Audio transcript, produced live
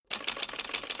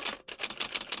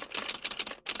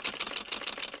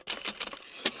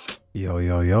Yo,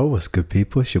 yo, yo, what's good,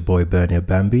 people? It's your boy Bernie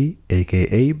Bambi,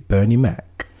 aka Bernie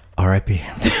Mac. R.I.P.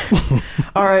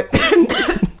 Alright.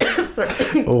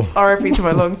 Sorry. Oh. R.I.P. to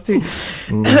my lungs too.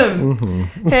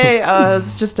 Hey,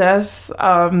 it's just us.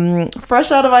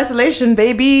 Fresh out of isolation,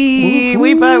 baby. Woo-hoo.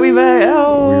 We back.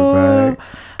 Oh.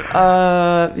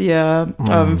 We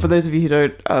back. For those of you who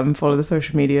don't follow the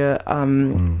social media,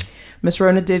 Miss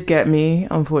Rona did get me,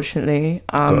 unfortunately.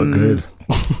 Got good.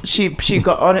 She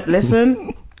got on it.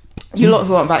 Listen, you lot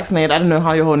who aren't vaccinated, I don't know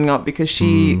how you're holding up because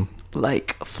she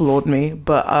floored me.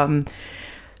 But I'm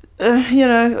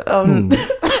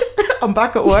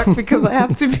back at work because I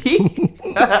have to be.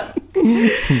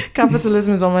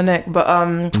 Capitalism is on my neck. But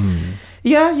I'm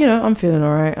feeling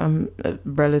all right. I'm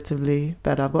relatively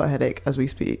better. I've got a headache as we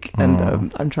speak,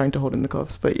 and I'm trying to hold in the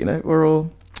coughs. But we're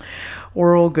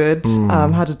all good.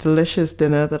 Had a delicious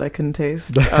dinner that I couldn't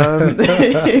taste.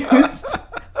 It was,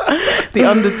 the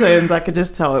undertones, I could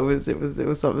just tell it was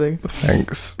something.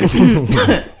 Thanks. But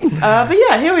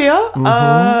yeah, here we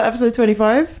are. Episode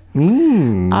 25.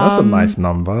 That's a nice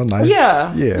number. Nice.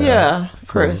 Yeah.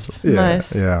 Crisp. Yeah,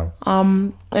 nice. Yeah.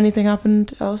 Anything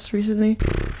happened else recently?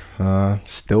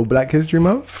 Still Black History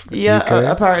Month. Yeah,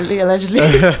 apparently, allegedly.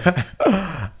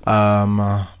 But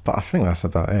I think that's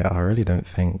about it. I really don't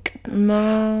think.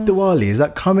 No. Diwali, is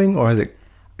that coming or is it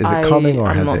coming or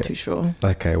has it? I'm not too sure.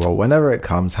 Okay, well, whenever it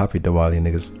comes, happy Diwali,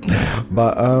 niggas.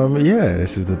 But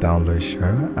this is the Download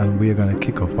Show, and we are going to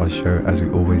kick off our show as we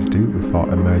always do with our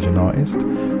emerging artist.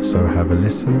 So have a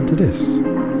listen to this.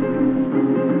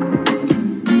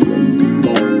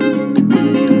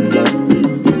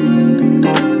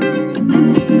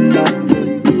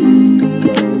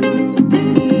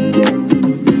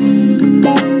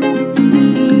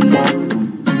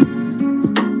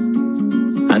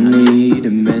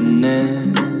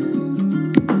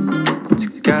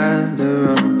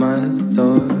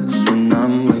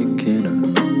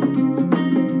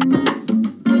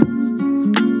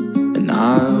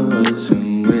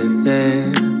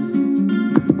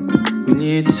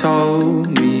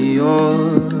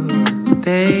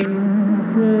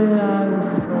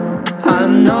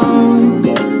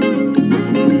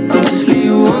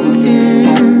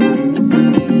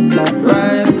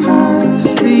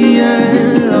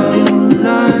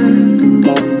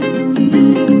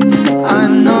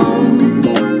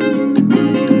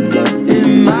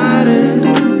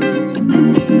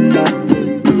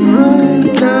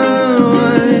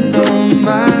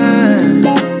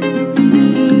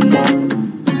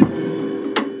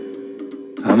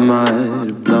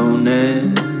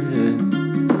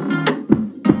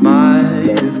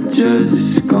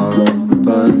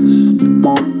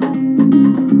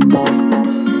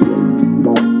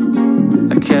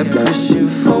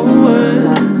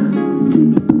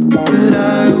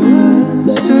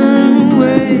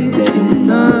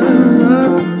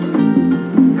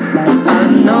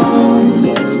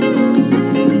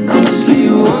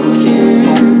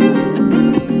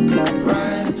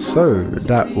 So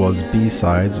that was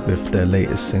B-Sides with their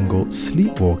latest single,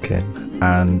 Sleepwalking.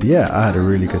 And yeah, I had a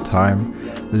really good time.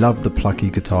 Loved the plucky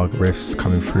guitar riffs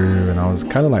coming through, and I was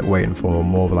kind of like waiting for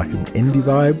more of like an indie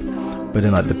vibe. But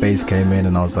then like the bass came in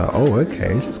and I was like, oh,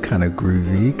 okay, this is kind of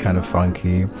groovy, kind of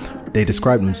funky. They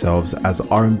describe themselves as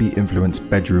R&B influenced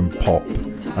bedroom pop.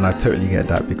 And I totally get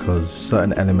that because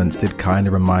certain elements did kind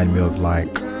of remind me of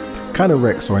like kind of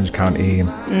Rex Orange County.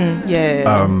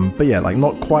 But yeah, like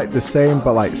not quite the same,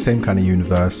 but like same kind of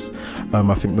universe.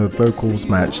 I think the vocals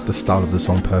match the style of the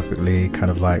song perfectly, kind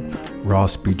of like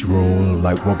raspy drawl,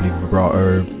 like wobbly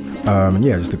vibrato.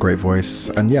 Just a great voice.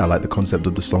 And yeah, I like the concept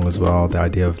of the song as well, the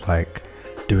idea of like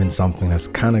doing something that's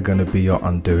kind of going to be your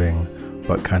undoing,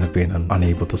 but kind of being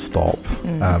unable to stop.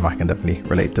 I can definitely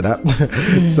relate to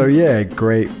that. So yeah,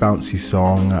 great bouncy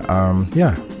song.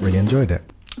 Really enjoyed it.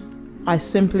 I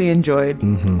simply enjoid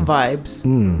vibes.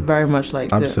 Very much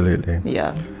liked it. Absolutely.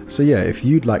 Yeah. So yeah, if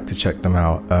you'd like to check them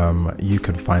out, you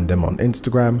can find them on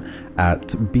Instagram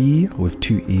at B with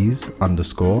 2 E's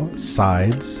 _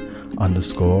 sides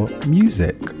 _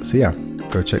 music. So yeah,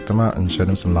 go check them out and show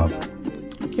them some love.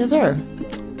 Yes, sir.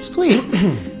 Sweet.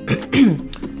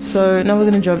 So now we're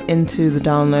going to jump into the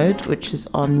download, which is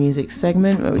our music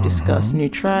segment where we discuss new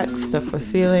tracks, stuff we're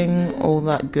feeling, all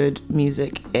that good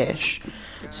music-ish.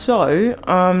 So,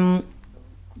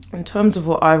 in terms of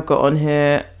what I've got on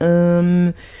here,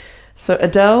 so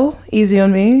Adele, Easy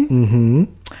on Me.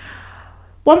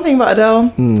 One thing about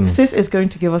Adele, sis is going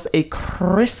to give us a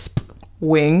crisp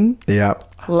wing. Yeah.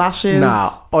 Lashes. Nah,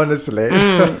 honestly,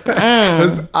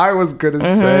 because I was gonna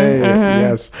say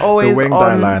yes. Always the winged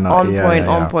on eyeliner.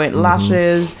 on point.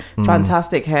 Lashes,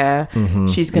 fantastic hair.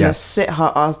 She's gonna sit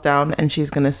her ass down and she's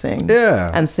gonna sing.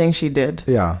 Yeah, and sing she did.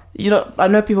 Yeah. You know, I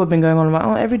know people have been going on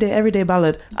about everyday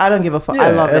ballad. I don't give a fuck. Yeah,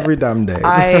 I love it every damn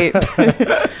day.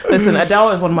 Listen,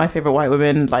 Adele is one of my favorite white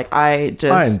women. Like I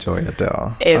enjoy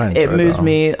Adele. It moves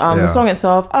me. The song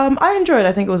itself, I enjoyed.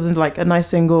 I think it was like a nice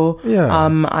single. Yeah.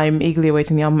 I'm eagerly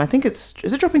awaiting the album. I think is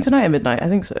it dropping tonight at midnight? I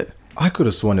think so. I could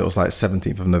have sworn it was like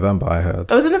 17th of November. I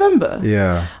heard. Oh, was it November?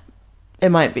 Yeah. It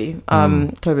might be.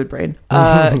 COVID brain.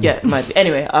 Yeah, it might be.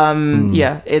 Anyway,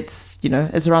 yeah, it's, you know,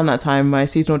 it's around that time. My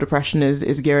seasonal depression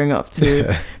is gearing up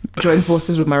to join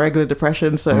forces with my regular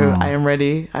depression. So I am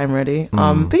ready.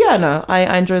 But yeah, no,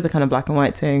 I enjoy the kind of black and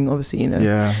white thing. Obviously, you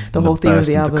know, the whole theme of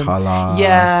the album. Color.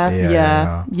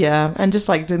 Yeah. And just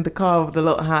like doing the car with the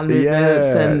little hand movements.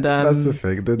 And that's the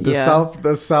thing.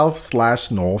 The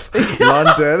south/north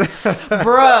London.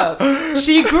 Bruh,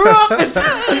 she grew up in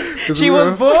she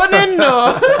was born in North.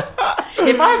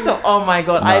 If I have to, oh my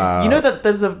god, you know that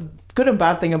there's a good and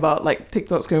bad thing about like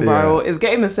TikToks going viral is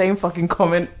getting the same fucking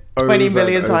comment 20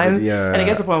 million times, and it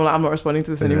gets to the point where like, I'm not responding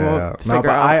to this anymore. No, but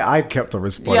I kept on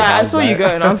responding. Yeah, I saw you go,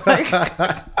 and I was like,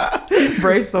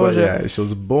 brave soldier. But yeah, she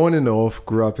was born in North,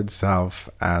 grew up in South,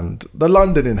 and the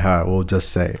London in her, we'll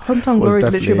just say, hometown glory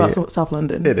is literally about South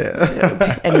London. It is.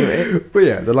 Yeah, anyway, but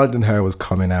yeah, the London hair was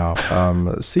coming out.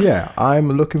 So yeah,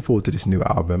 I'm looking forward to this new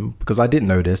album because I didn't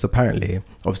know this. Apparently,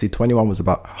 obviously, 21 was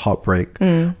about heartbreak,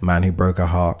 man who broke her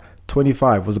heart.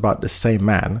 25 was about the same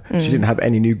man. She didn't have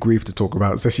any new grief to talk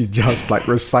about, so she just like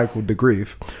recycled the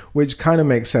grief, which kind of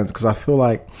makes sense because I feel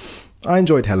like I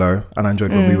enjoyed Hello and I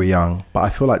enjoyed When We Were Young, but I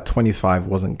feel like 25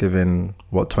 wasn't given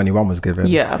what 21 was given.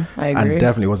 Yeah, I agree. And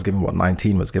definitely wasn't given what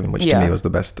 19 was given, which to me was the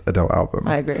best Adele album.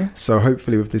 I agree. So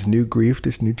hopefully with this new grief,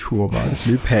 this new trauma, this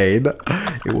new pain,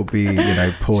 it will be, you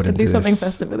know, poured into do something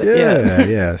festive with it.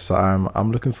 Yeah. So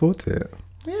I'm looking forward to it.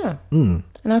 Yeah. And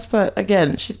as per,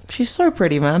 again, she's so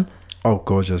pretty, man. Oh,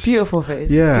 gorgeous. Beautiful face.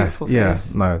 Yeah. Beautiful yeah.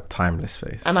 face. No, timeless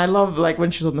face. And I love, like,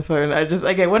 when she's on the phone, I just,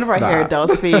 again, whenever I hear Adele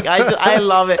speak, I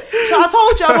love it. So I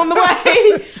told you I'm on the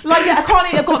way. Like, yeah, I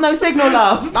can't eat, I've got no signal,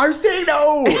 love. No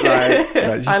signal! She's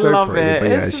I so love pretty. it. But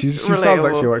yeah, she sounds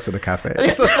like she works at a cafe.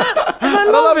 I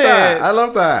love it. I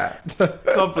love that.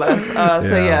 God bless.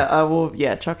 So yeah, we'll,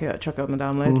 chuck it on the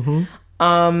download.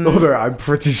 Although I'm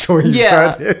pretty sure you've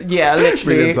heard it. Yeah,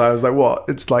 literally. Million times. Like, what?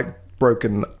 It's like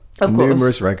broken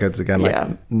numerous records again,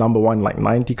 like number one, like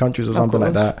 90 countries or something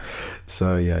like that.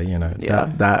 So yeah, you know,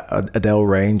 that Adele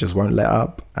reign just won't let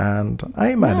up, and I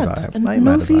ain't mad about it. I ain't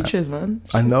mad about features, man.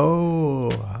 I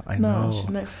know. She's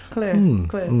next. Clear.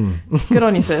 Good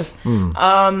on you, sis.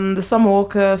 The Summer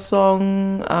Walker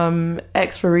song,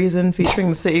 X for Reason,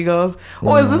 featuring the City Girls.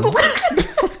 What is this?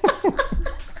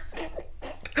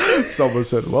 Someone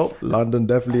said, well, London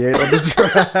definitely ain't on the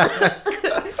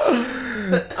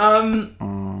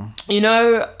track. You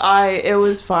know, it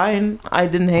was fine. I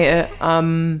didn't hate it.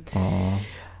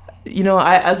 You know,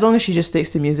 as long as she just sticks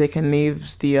to music and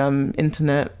leaves the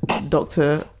internet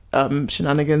doctor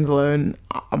shenanigans alone,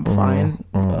 I'm fine.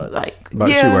 But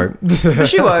she won't.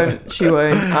 She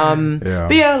won't.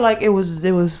 But yeah, like it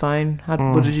was fine.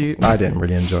 What did you? I didn't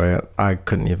really enjoy it. I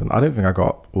don't think I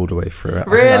got all the way through it.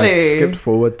 Really? I skipped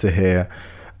forward to hear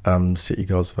City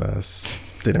Girls verse.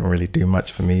 Didn't really do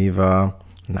much for me either.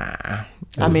 Nah.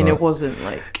 It wasn't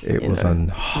like it was a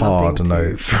hard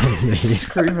no for me.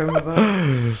 Screw him about.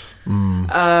 So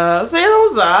yeah, that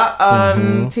was that.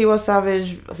 Tiwa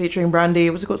Savage featuring Brandy.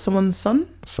 What's it called? Someone's Son.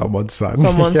 Someone's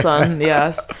Son.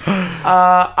 Yes.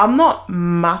 I'm not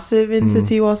massive into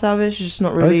Tiwa Savage. It's just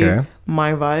not really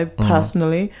my vibe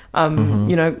personally.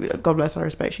 You know, God bless her,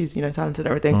 respect. She's, you know, talented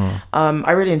and everything.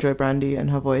 I really enjoy Brandy and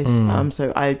her voice.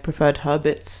 So I preferred her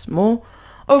bits more.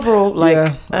 Overall, like,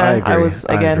 I agree. I was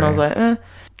like,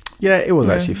 yeah, it was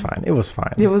actually fine. It was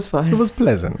fine. It was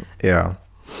pleasant. Yeah.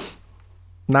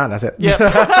 Nah, that's it. Yeah.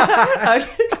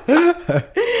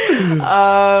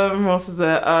 What else is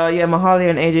there? Mahalia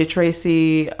and AJ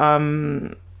Tracy.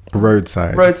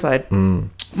 Roadside.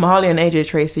 Mahalia and AJ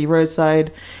Tracy,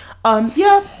 Roadside.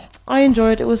 Yeah, I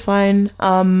enjoyed it. It was fine.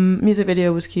 Music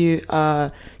video was cute.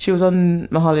 She was on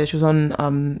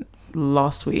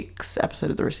last week's episode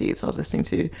of The Receipts I was listening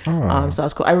to. So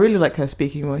that's cool. I really like her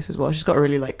speaking voice as well. She's got a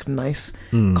really like nice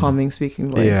calming speaking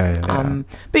voice.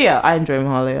 But yeah, I enjoy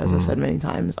Mahalia, as I said many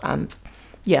times, and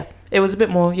yeah, it was a bit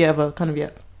more of a kind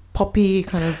of poppy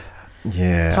kind of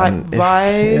type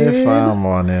vibe. If I'm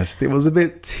honest, it was a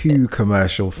bit too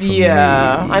commercial for me.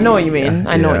 I know what you mean.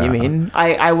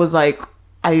 I was like,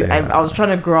 I was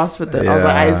trying to grasp with it. I was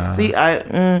like, I see,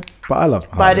 but I love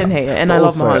Mahalia. But I didn't hate it, and I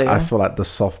also, love Mahalia. I feel like the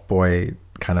soft boy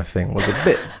kind of thing was a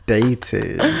bit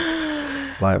dated.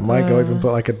 Like my girl even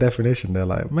put like a definition there,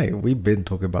 like, mate, we've been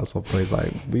talking about soft boys,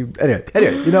 like anyway,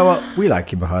 you know what, we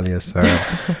like you, Mahalia, so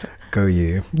go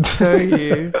you.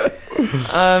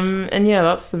 And yeah,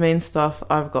 that's the main stuff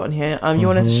I've gotten here. You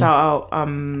wanted to shout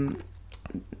out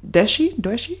Doshi,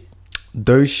 Doshi.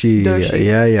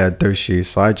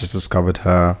 So I just discovered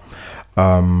her,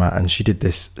 and she did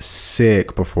this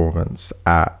sick performance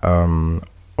at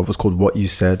what was called What You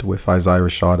Said with Isaiah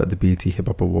Rashad at the BET Hip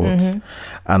Hop Awards.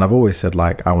 And I've always said,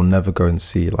 like, I will never go and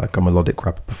see like a melodic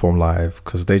rapper perform live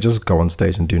because they just go on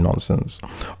stage and do nonsense.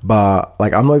 But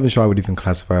like, I'm not even sure I would even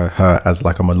classify her as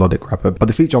like a melodic rapper, but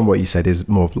the feature on What You Said is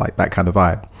more of like that kind of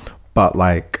vibe. But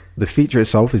like the feature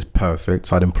itself is perfect,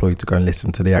 so I'd implore you to go and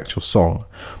listen to the actual song.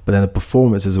 But then the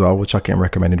performance as well, which I can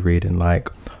recommend reading, like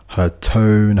her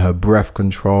tone, her breath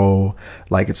control,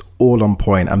 like it's all on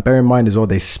point. And bear in mind as well,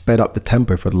 they sped up the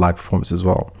tempo for the live performance as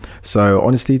well. So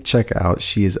honestly, check it out.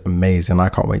 She is amazing. I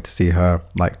can't wait to see her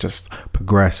like just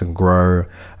progress and grow.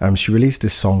 She released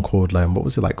this song called what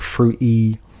was it, like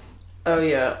Fruity? Oh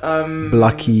yeah,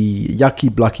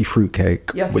 yucky Blucky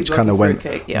Fruitcake, which kind of went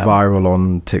viral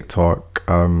on TikTok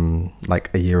like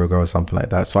a year ago or something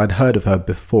like that. So I'd heard of her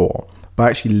before, but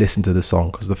I actually listened to the song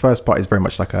because the first part is very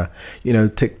much like a, you know,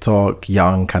 TikTok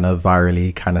young kind of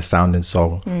virally kind of sounding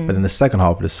song. But in the second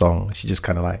half of the song, she just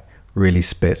kind of like really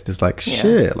spits. It's like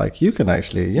shit, like you can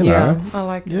actually, you know. I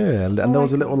like it. Yeah, and there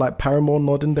was a little like Paramore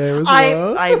nod in there as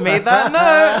well. I made that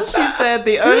note. She said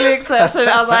the only exception.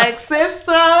 I was like,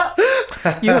 sister,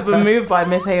 you have been moved by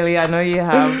Miss Hailey. I know you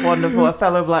have. Wonderful, a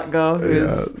fellow black girl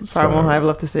who's Paramore high. I'd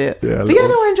love to see it. Yeah, but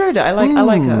I enjoyed it. I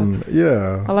like her.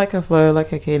 Yeah, I like her flow, I like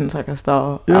her cadence, like her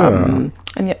style. Yeah,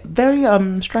 and yet very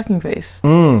striking face.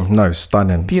 No,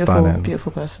 stunning,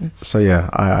 beautiful person. So yeah,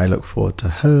 I look forward to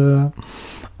her.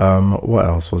 What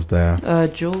else was there?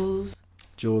 Jules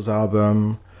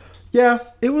album. Yeah,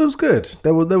 it was good.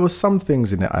 There were some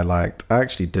things in it I liked. I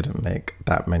actually didn't make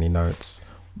that many notes,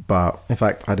 but in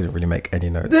fact I didn't really make any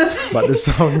notes. But the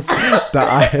songs that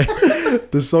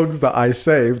I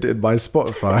saved in my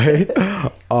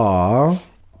Spotify are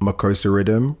Makosa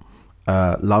Rhythm,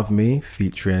 Love Me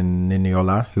featuring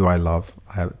Niniola, who I love.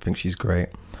 I think she's great.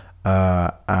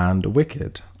 And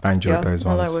Wicked. I enjoyed those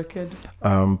ones. I like Wicked.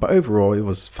 But overall, it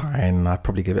was fine. I'd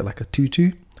probably give it like a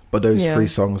 2-2. But those three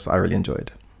songs I really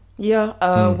enjoyed. Yeah,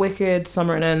 Wicked,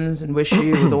 Summer It Ends, and Wish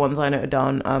You were the ones I noted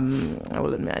down. I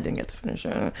will admit I didn't get to finish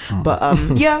it. But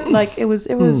like it was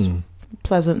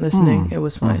pleasant listening. It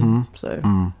was fine. So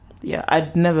yeah,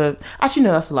 I'd never... Actually,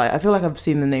 no, that's a lie. I feel like I've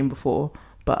seen the name before.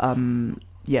 But I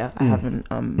haven't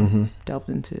delved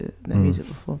into their music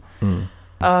before.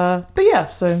 But yeah,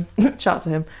 so shout out to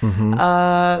him.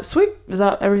 Sweet, is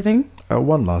that everything?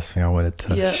 One last thing I wanted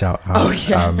to shout out.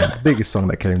 The biggest song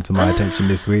that came to my attention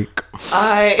this week.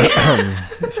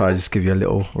 So I just give you a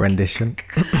little rendition.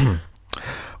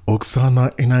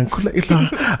 Oksana inankula ila,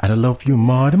 and I love you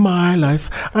more than my life.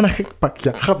 And I hit back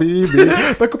ya habibi,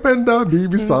 nakupenda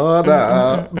bibi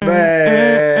sana.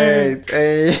 Mate,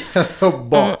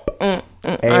 bop.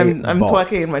 I'm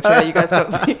twerking in my chair. You guys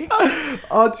can't see.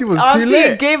 Auntie was too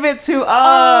lit. Gave it to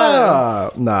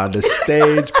us. Nah, the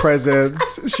stage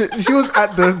presence. She was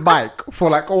at the mic for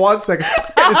like 1 second.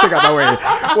 Get this thing out of my way.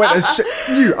 Wait,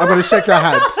 I'm gonna shake your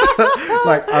hand.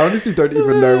 Like, I honestly don't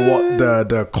even know what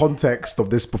the context of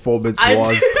this performance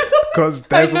was. Because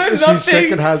she's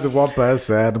shaking hands with one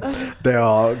person. There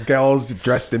are girls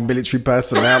dressed in military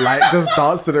personnel, like just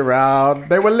dancing around.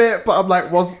 They were lit, but I'm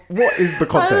like, what is the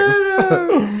context?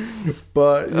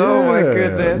 But yeah, oh my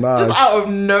goodness, just out of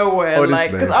nowhere, honestly.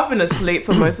 Like, because I've been asleep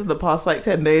for most of the past like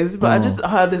 10 days, but I just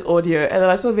heard this audio and then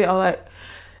I saw the video. I was like,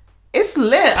 it's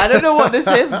lit. I don't know what this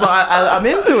is, but I'm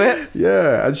into it.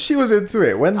 Yeah, and she was into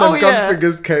it when the gun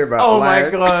fingers came out. Oh my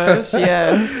gosh,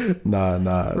 yes.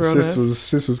 Nah.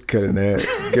 Sis was killing it,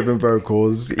 giving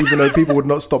vocals, even though people would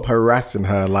not stop harassing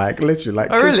her. Like literally, like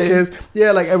kiss.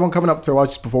 Yeah, like everyone coming up to her while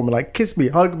she's performing, like kiss me,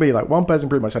 hug me. Like one person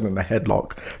pretty much had in a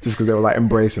headlock just because they were like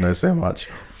embracing her so much.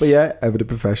 But yeah, ever the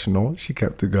professional, she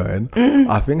kept it going.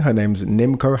 I think her name's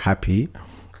Nimco Happy.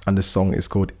 And the song is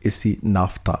called Isi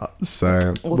Nafta.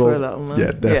 So we'll throw that on there.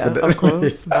 Yeah, definitely. Yeah, of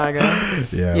course. Bagger.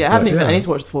 I haven't even. I need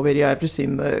to watch the full video. I've just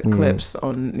seen the clips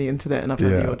on the internet and I've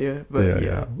heard the audio.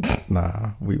 But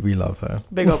Nah, we love her.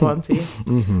 Big up auntie.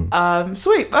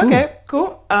 Sweet. Okay,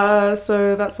 cool.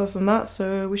 So that's us on that.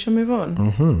 So we shall move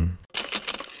on.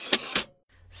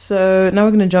 So now we're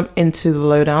going to jump into the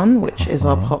lowdown, which is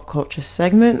our pop culture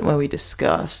segment where we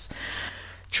discuss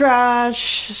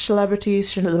trash, celebrities.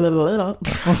 Celebrities.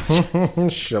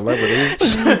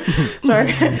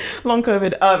 Sorry, long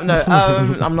COVID. I'm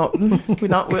not. We're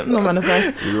not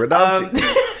manifest.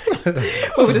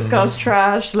 Where we discuss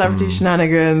trash, celebrity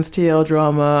shenanigans, TL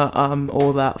drama,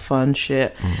 all that fun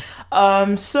shit.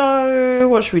 So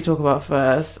what should we talk about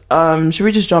first? Should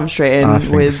we just jump straight in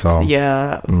with so.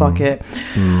 Fuck it.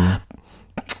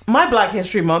 My Black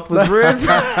History Month was ruined.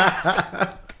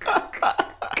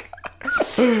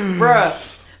 Bruh,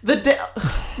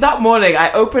 that morning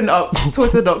I opened up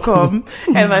twitter.com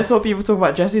and I saw people talk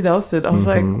about Jesse Nelson. I was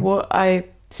like, what? And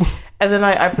then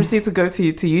I proceeded to go to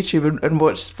YouTube and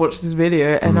watch this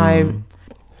video, and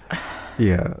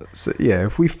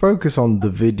if we focus on the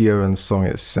video and song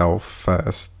itself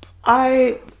first.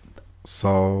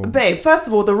 Babe, first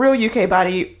of all, the real UK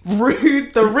baddie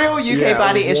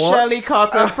is Shirley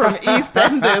Carter from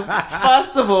EastEnders.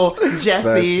 First of all,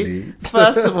 Jessie.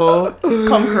 First of all,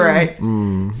 come correct.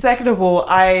 Second of all,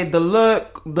 the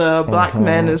look, the black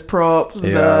men as props,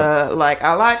 I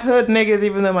like hood niggas,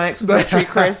 even though my ex was literally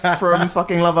Chris from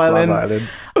fucking Love Island.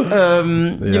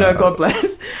 God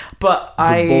bless. But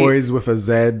the boys with a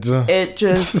Z. It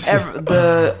just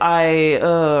the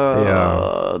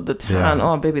tan.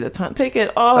 Oh baby, the tan. Take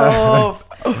it off.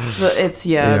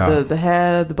 The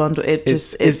hair, the bundle.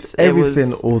 It's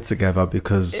everything all together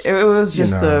because it was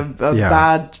just a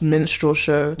bad minstrel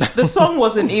show. The song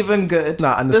wasn't even good.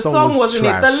 Nah, and the song wasn't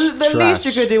trash. The least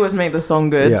you could do was make the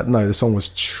song good. Yeah, no, the song was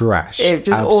trash. It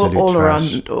just all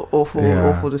around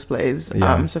awful displays.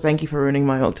 So thank you for ruining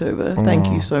my October. Thank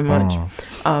you so much.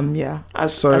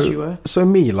 As you were. So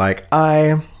me,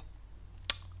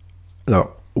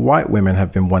 white women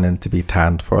have been wanting to be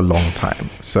tanned for a long time.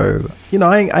 So,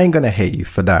 I ain't gonna hate you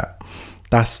for that.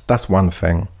 That's one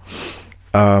thing.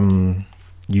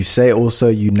 You say also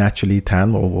you naturally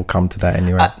tan, or we'll come to that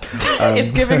anyway.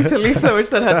 It's giving to Lisa, which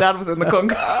said her dad was in the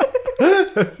Congo.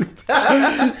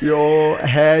 Your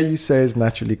hair, you say, is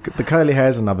naturally... The curly hair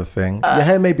is another thing. Your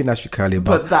hair may be naturally curly,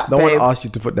 but no one asked you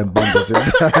to put them bundles in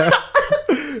there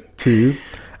too.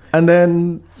 And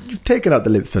then... You've taken out the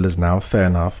lip fillers now, fair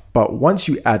enough. But once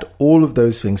you add all of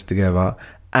those things together,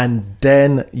 and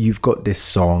then you've got this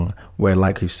song where,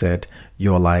 like you said,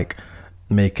 you're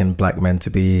making black men to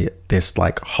be this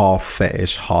half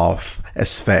fetish, half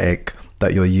aesthetic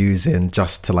that you're using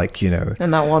just to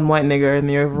and that one white nigger in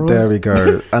the overalls. There we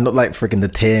go. And not freaking the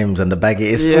Timbs and the baggy.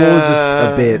 It's all just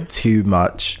a bit too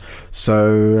much.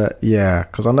 So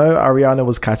because I know Ariana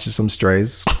was catching some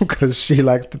strays because she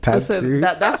likes to tattoo. Listen,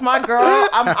 that's my girl.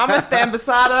 I'm gonna stand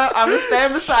beside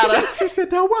her. She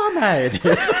said, "No, why, man?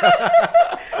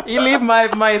 You leave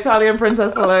my Italian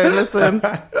princess alone. Listen,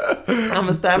 I'm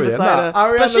gonna stand beside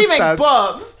her. But she makes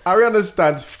bobs. Ariana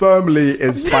stands firmly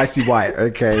in spicy white.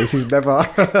 Okay, she's never.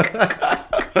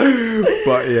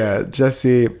 But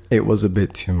Jessie, it was a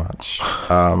bit too much.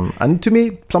 And to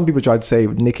me, some people tried to say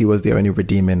Nicki was the only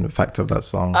redeeming factor of that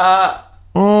song.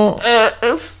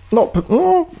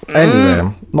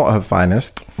 Anyway, not her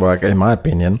finest, in my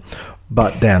opinion.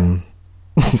 But then,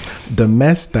 the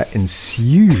mess that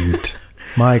ensued,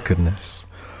 my goodness.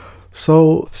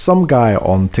 So, some guy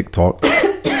on TikTok,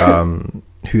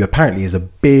 who apparently is a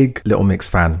big Lil Mix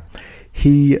fan,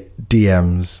 he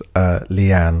DMs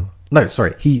Leanne. No,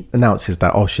 sorry. He announces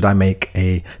that, should I make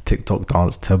a TikTok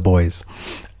dance to boys?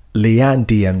 Leanne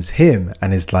DMs him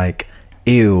and is like,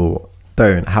 ew,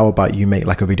 don't. How about you make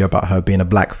a video about her being a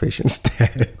blackfish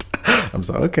instead? I'm like,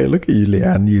 okay, look at you,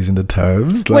 Leanne, using the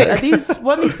terms. Wait,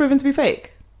 weren't these proven to be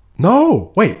fake?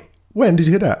 No, wait. When did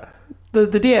you hear that? The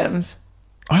DMs?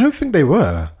 I don't think they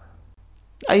were.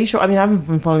 Are you sure? I mean, I haven't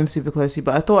been following super closely,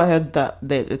 but I thought I heard that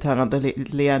it turned out the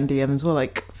Leanne DMs were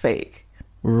fake.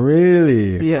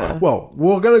 Really? Yeah. Well,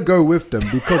 we're going to go with them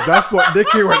because that's what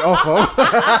Nicki went off of.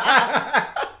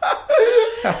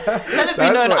 Let it be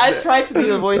known, I tried to be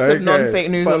the voice of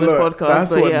non-fake news on this podcast.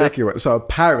 That's what Nicki went. So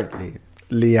apparently,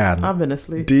 Leanne I've been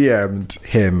asleep. DM'd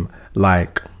him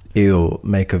ew,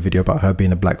 make a video about her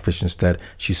being a blackfish instead.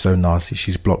 She's so nasty.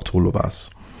 She's blocked all of us.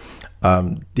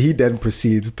 He then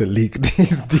proceeds to leak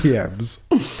these DMs.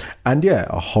 And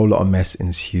a whole lot of mess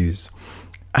ensues.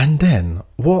 And then,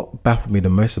 what baffled me the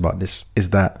most about this is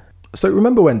that... So,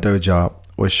 remember when Doja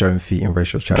was showing feet in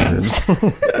racial chat rooms?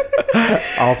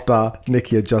 After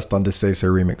Nicki had just done the Say So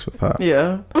remix with her.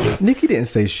 Yeah. Nicki didn't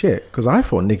say shit, because I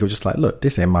thought Nicki was just look,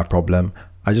 this ain't my problem.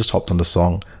 I just hopped on the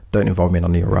song. Don't involve me in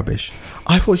any of your rubbish.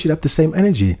 I thought she'd have the same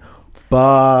energy.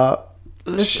 But...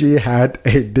 she had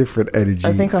a different energy.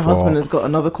 I think her husband has got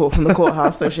another call from the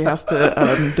courthouse, so she has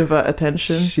to divert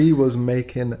attention. She was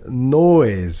making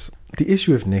noise. The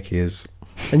issue with Nicki is,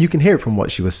 and you can hear it from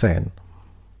what she was saying,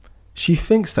 she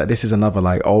thinks that this is another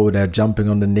like, oh, they're jumping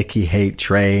on the Nicki hate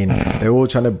train. They're all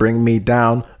trying to bring me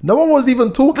down. No one was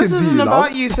even talking to you. This isn't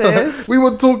about you, sis. We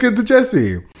were talking to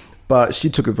Jessie. But she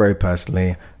took it very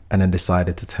personally and then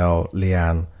decided to tell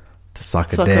Leanne to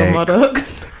suck a dick.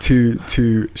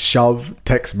 To shove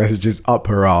text messages up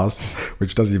her ass,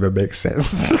 which doesn't even make sense.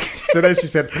 So then she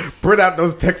said, print out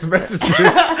those text messages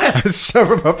and shove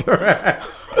them up your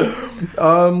ass.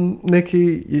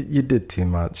 Nicki, you did too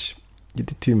much. You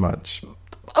did too much.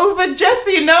 Over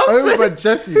Jessie Nelson. Over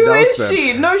Jessie Who Nelson. is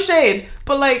she? No shade.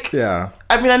 But like, yeah.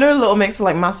 I mean, I know Little Mix are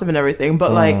like massive and everything,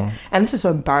 but like, and this is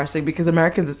so embarrassing because a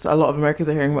lot of Americans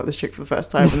are hearing about this chick for the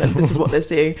first time, and then this is what they're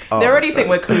seeing. They already think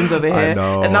we're coons over here,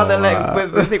 and now they're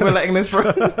like, they think we're letting this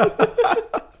run.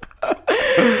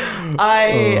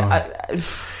 I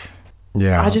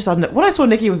just when I saw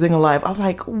Nicki was doing a live, I was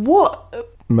like, what?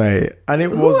 Mate, and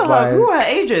it was like, who are her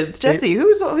agents? Jessie,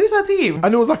 who's her team?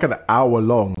 And it was like an hour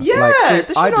long. Yeah,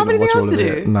 does she not have anything else to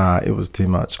do? Nah, it was too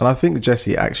much. And I think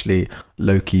Jessie actually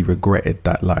low-key regretted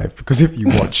that live, because if you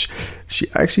watch, she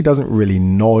actually doesn't really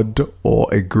nod or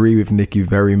agree with Nicki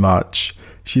very much.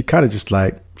 She kind of just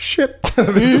like, shit. But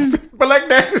like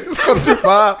that, it's just gone too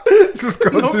far. It's just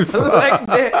gone too far.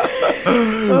 Like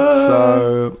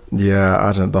so yeah,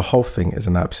 I don't. The whole thing is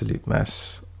an absolute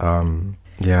mess.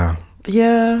 Yeah.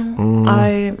 Yeah,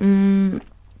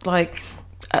 like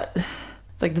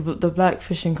the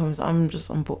blackfishing comes. I'm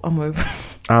over.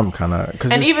 I'm kind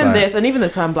of and even the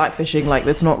term blackfishing, like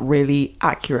it's not really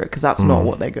accurate because that's not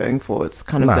what they're going for. It's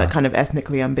kind of that kind of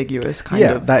ethnically ambiguous kind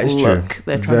of that is look true.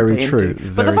 They're trying Very to true.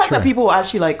 Into. But the fact that people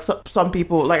actually like some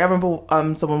people, like I remember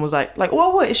someone was like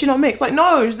well, what is she not mixed? Like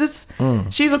no,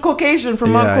 she's a Caucasian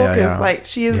from Mount Caucasus. Like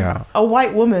she is a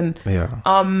white woman. Yeah.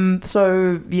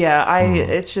 So yeah,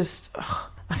 it's just.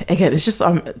 Again, it's just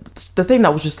the thing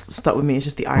that was just stuck with me is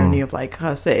just the irony of like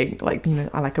her saying like, you know,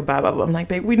 I like a bad bad. I'm like,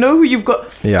 babe, we know who you've got.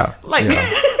 Yeah, like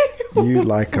you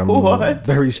like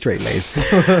very straight laced.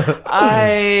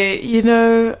 I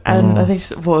think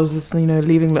she was this, you know,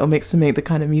 leaving Little Mix to make the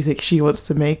kind of music she wants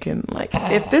to make, and like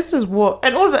if this is what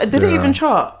and all of that, did it even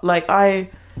chart? Like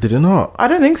did it not? I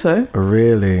don't think so.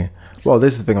 Really. Well,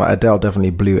 this is the thing. Like Adele definitely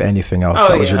blew anything else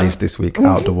that was released this week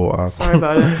out the water. Sorry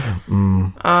about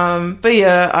it. But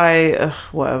yeah,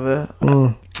 whatever.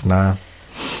 Nah.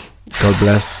 God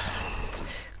bless.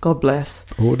 God bless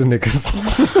all the niggas,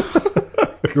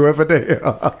 whoever they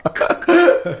are.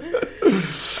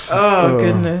 Oh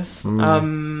goodness.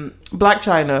 Black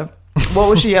China. What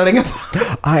was she yelling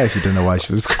about? I actually don't know why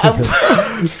she was screaming.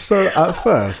 So at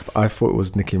first, I thought it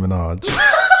was Nicki Minaj.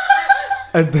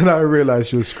 And then I realised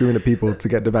she was screaming at people to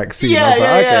get the vaccine. I was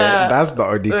like, okay, that's not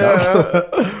OD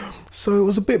cup. So it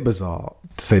was a bit bizarre,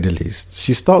 to say the least.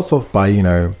 She starts off by, you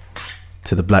know,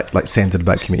 saying to the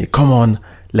black community, come on,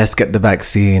 let's get the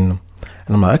vaccine.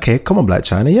 And I'm like, okay, come on, Black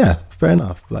China. Yeah, fair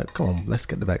enough. Like, come on, let's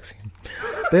get the vaccine.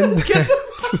 Then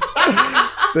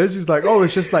she's like, oh,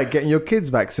 it's just like getting your kids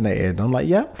vaccinated. And I'm like,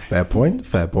 yeah, fair point.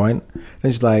 Then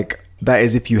she's like, that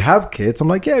is if you have kids. I'm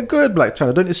like, yeah, good, Black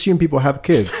China. Don't assume people have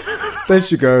kids. Then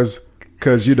she goes,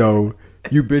 because, you know,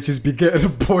 you bitches be getting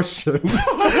abortions.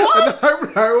 And I'm like,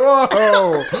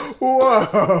 whoa.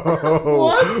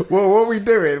 What we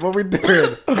doing?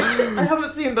 I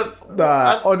haven't seen the...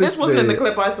 honestly. This wasn't in the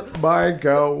clip I saw. My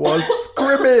girl was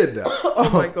screaming.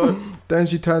 Oh my God. Then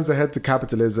she turns her head to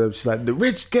capitalism. She's like, the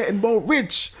rich getting more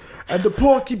rich. And the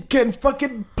poor keep getting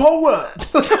fucking poor.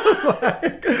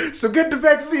 So get the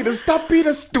vaccine and stop being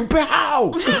a stupid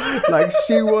hoe. Like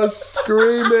she was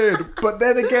screaming. But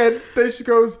then again, she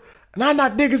goes, and I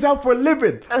knock niggas out for a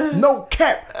living. No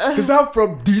cap. Because I'm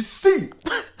from DC.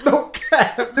 No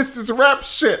cap. This is rap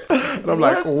shit. And I'm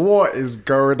like, what is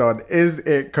going on? Is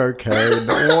it cocaine?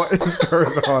 What is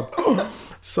going on?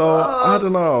 So, I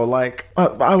don't know. Like,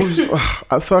 I was...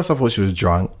 At first, I thought she was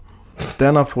drunk.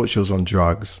 Then I thought she was on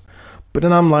drugs. But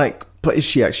then I'm like, but is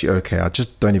she actually okay? I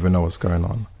just don't even know what's going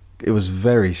on. It was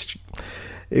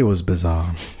it was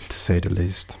bizarre, to say the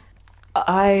least.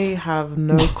 I have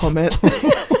no comment.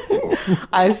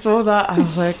 I saw that. I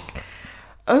was like,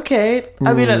 okay.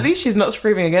 I mean, at least she's not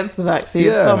screaming against the vaccine.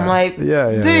 Yeah, so I'm like, do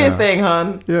your thing,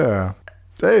 hon. Yeah.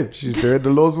 Hey, she's doing the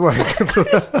Lord's work.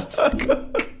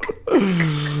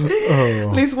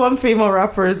 At least one female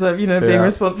rapper is, being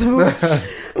responsible.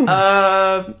 In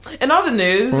other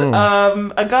news,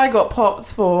 a guy got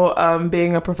popped for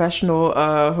being a professional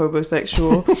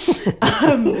homosexual.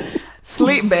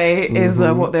 Sleep Bay is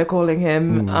what they're calling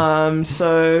him.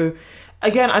 So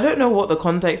again, I don't know what the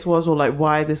context was or like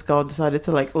why this girl decided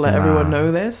to like let everyone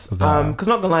know this. Because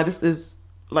not gonna lie, this is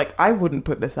like I wouldn't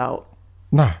put this out.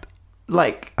 Nah.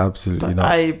 like Absolutely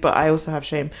not. But I also have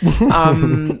shame, a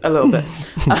little bit.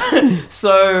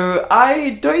 So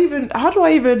I don't even. How do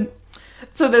I even?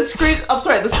 So the screen. I'm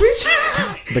sorry. The screen.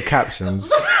 The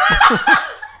captions.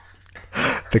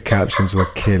 The captions were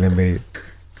killing me.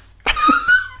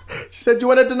 She said, "Do you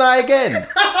want to deny again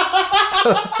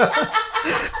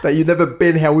that you've never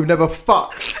been here? We've never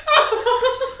fucked.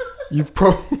 You've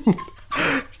probably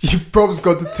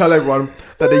got to tell everyone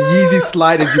that the Yeezy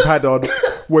sliders you've had on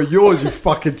were yours, you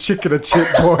fucking chicken and chip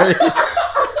boy."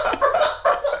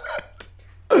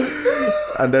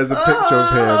 And there's a picture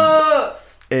of him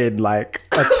in like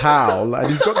a towel, and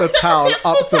he's got the towel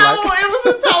up to like. It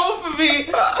was a towel for me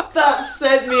that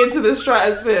sent me into the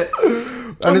stratosphere.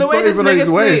 And it's not even on his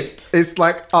waist. It's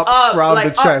like up around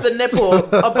like the chest. Up the nipple.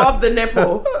 Above the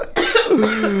nipple.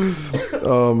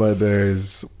 Oh my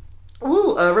days.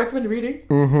 Ooh, recommended reading?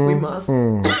 We must.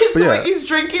 But yeah. He's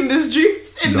drinking this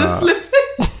juice in the slip.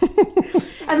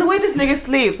 And the way this nigga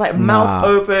sleeps, like mouth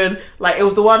open, like it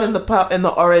was the one in the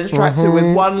orange tracksuit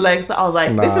with one leg. So I was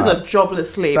like, this is a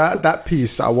jobless sleep. That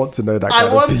piece, I want to know that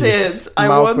kind of piece.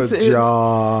 Mouth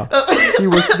ajar. He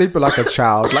was sleeping like a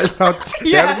child. Like no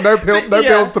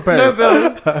bills to pay. No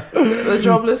bills. The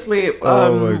jobless sleep.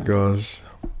 Oh my gosh.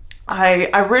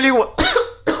 I really want.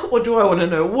 What do I want to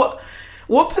know?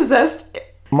 What possessed?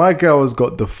 My girl has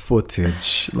got the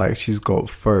footage. Like, she's got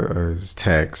photos,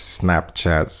 texts,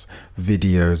 Snapchats,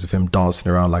 videos of him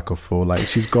dancing around like a fool. Like,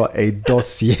 she's got a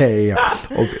dossier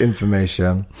of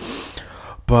information.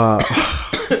 But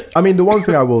I mean, the one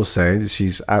thing I will say,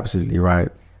 she's absolutely right.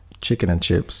 Chicken and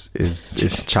chips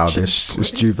is childish.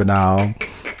 It's juvenile.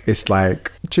 It's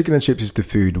like chicken and chips is the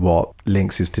food what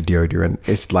Lynx is to deodorant.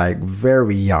 It's like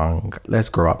very young. Let's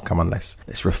grow up. Come on,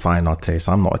 let's refine our taste.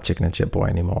 I'm not a chicken and chip boy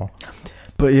anymore.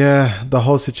 But yeah, the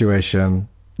whole situation.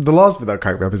 The last bit that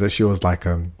cracked me up is that she was like,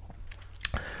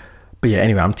 but yeah,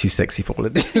 anyway, I'm too sexy for all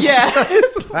of this. Yeah,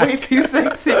 it's like, way too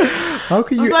sexy. How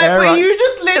can you like, air but you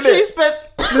just literally spent.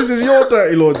 This is your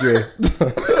dirty laundry.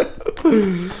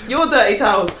 Your dirty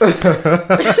towels.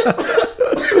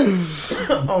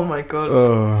 Oh my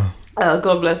god.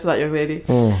 God bless that young lady.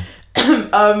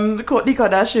 Kourtney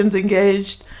Kardashian's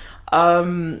engaged.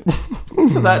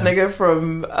 So that nigga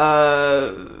from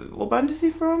what band is he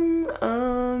from?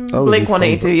 Blink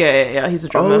 182. Yeah. He's a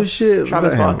drummer. Oh shit,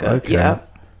 Travis Barker. Okay. Yeah.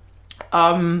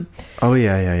 Oh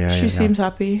yeah. She seems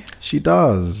happy. She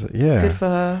does. Yeah. Good for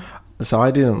her. So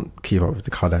I didn't keep up with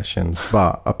the Kardashians,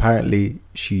 but apparently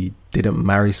she didn't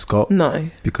marry Scott. No.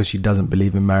 Because she doesn't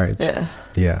believe in marriage.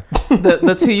 Yeah.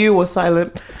 The to you was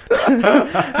silent.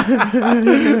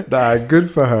 Nah,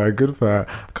 good for her. A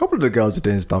couple of the girls are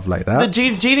doing stuff like that. The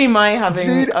Jeannie Mai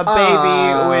having a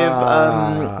baby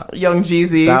with young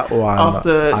Jeezy. That one.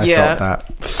 After I felt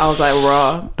that. I was like,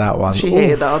 raw. That one. She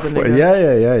hated that other nigga.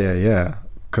 Yeah.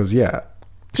 Because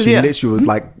she literally was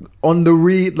like on the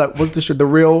read, like, what's the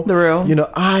real? The real. You know,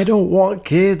 I don't want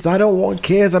kids. I don't want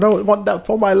that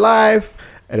for my life.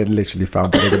 And then literally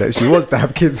found the nigga that she wants to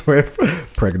have kids with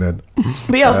pregnant.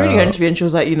 But yeah, I was reading her interview and she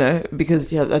was like, you know,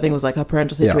 because I think it was like her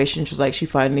parental situation. She was like, she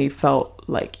finally felt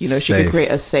like, you know, she could create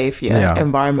a safe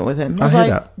environment with him. I was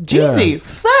like, Jeezy,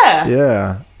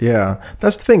 fair. Yeah.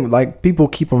 That's the thing. Like, people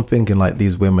keep on thinking like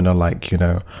these women are like, you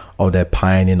know, they're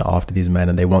pining after these men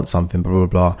and they want something, blah, blah,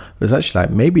 blah. But it's actually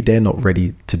like, maybe they're not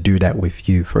ready to do that with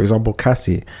you. For example,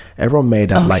 Cassie. Everyone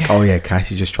made up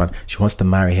Cassie just she wants to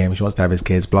marry him. She wants to have his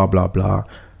kids, blah, blah, blah.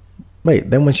 Wait,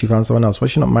 then when she found someone else, why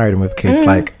she not married him with kids?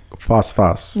 Like,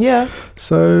 fast. Yeah.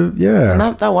 So, yeah.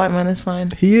 And that white man is fine.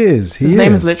 He is. His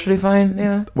name is literally fine,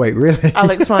 yeah. Wait, really?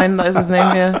 Alex Fine, that is his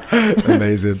name, yeah.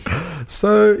 Amazing.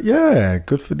 So, yeah,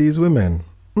 good for these women.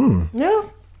 Yeah.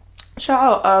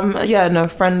 Shout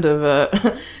out. Friend of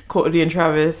Kourtney and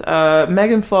Travis.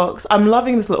 Megan Fox. I'm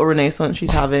loving this little renaissance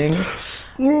she's having.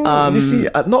 You see,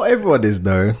 not everyone is,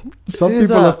 though. Some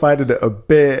people are finding it a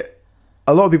bit...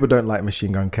 A lot of people don't like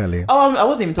Machine Gun Kelly. Oh, I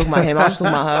wasn't even talking about him. I was just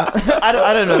talking about her. I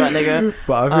don't know that nigga.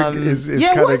 But I think it's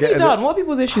kind of what has he done? What are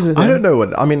people's issues with him? I don't know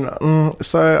what. I mean,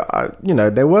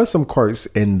 there were some quotes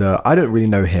in the... I don't really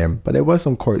know him, but there were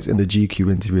some quotes in the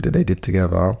GQ interview that they did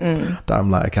together that I'm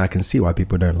like, okay, I can see why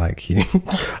people don't like you.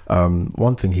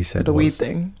 One thing he said the was... weed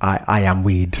thing. I am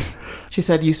weed. She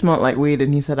said, you smell like weed,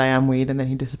 and he said, I am weed, and then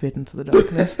he disappeared into the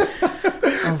darkness.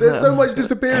 There's so much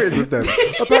disappearing with them.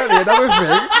 Apparently,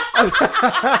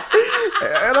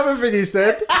 another thing he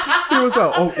said, he was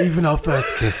like, even our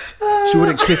first kiss, she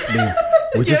wouldn't kiss me.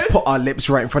 We just put our lips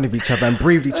right in front of each other and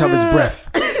breathed each other's breath,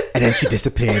 and then she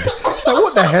disappeared. It's like,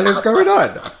 what the hell is going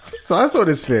on? So I saw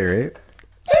this theory.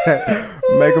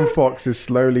 Megan Fox is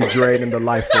slowly draining the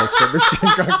life force from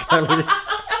Machine Gun Kelly.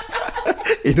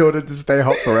 in order to stay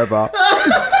hot forever.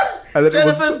 And then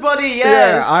Jennifer's Body, yes.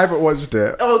 Yeah, I haven't watched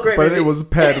it. Oh, great But movie. it was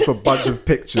paired with a bunch of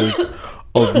pictures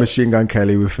of Machine Gun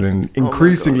Kelly with an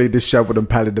increasingly disheveled and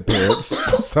pallid appearance.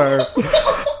 So,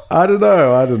 I don't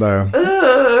know.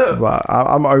 But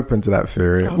I'm open to that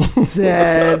theory. I'm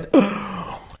dead.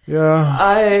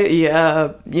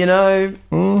 Yeah.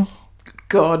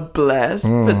 God bless.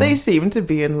 But they seem to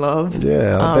be in love.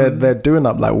 Yeah, they're doing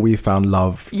up like we found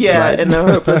love. Yeah, like, in a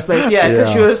hopeless place. Yeah, because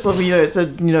Yeah. she was probably, it's a,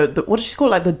 what did she call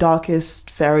it? Like the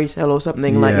darkest fairy tale or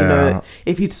something. Like, Yeah.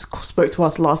 if you spoke to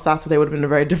us last Saturday, it would have been a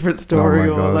very different Oh story. my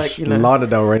Or gosh. like, Lana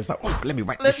Del Rey's like, oh, let me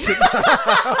write this shit.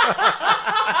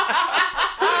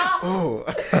 Oh,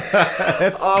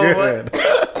 that's good.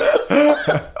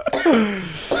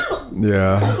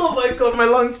 Yeah. Oh my god, my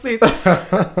lungs, please.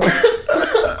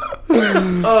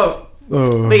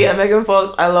 But yeah, Megan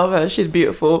Fox, I love her. She's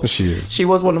beautiful. She is. She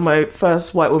was one of my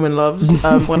first white woman loves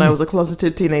when I was a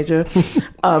closeted teenager.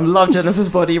 Love Jennifer's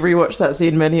Body. Rewatched that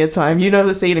scene many a time. You know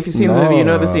the scene. If you've seen the movie, you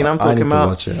know the scene I'm talking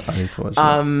about. I need to watch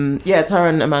it. Yeah, it's her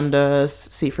and Amanda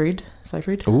Seyfried.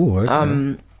 Oh,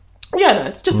 okay. Yeah, no,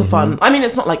 it's just a fun. I mean,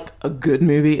 it's not like a good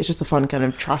movie. It's just a fun kind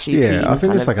of trashy. Yeah, teen I think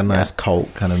kind it's of, like a nice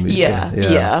cult kind of movie.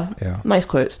 Yeah. Nice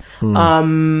quotes.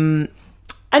 And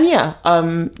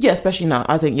especially now,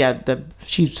 I think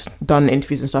she's done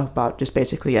interviews and stuff about just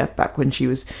basically back when she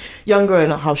was younger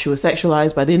and how she was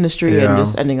sexualized by the industry and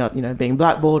just ending up being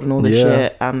blackballed and all this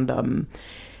shit. And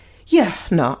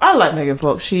I like Megan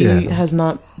Fox. She has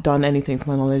not done anything to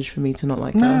my knowledge for me to not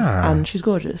like her, and she's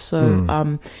gorgeous.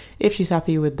 So if she's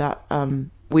happy with that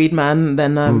weed man,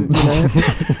 then God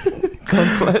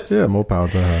bless. Yeah, more power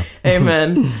to her.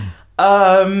 Amen.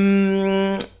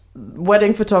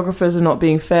 Wedding photographers are not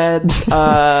being fed.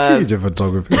 Future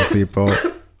photography people.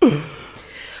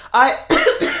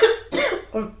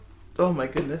 Oh my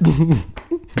goodness.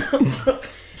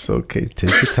 It's okay. Take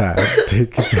your time.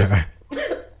 Take your time.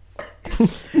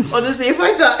 Honestly, if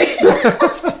I die,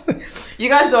 you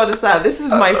guys don't understand. This is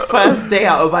my first day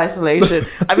out of isolation.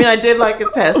 I mean, I did like a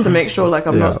test to make sure like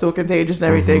I'm not still contagious and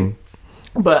everything.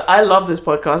 But I love this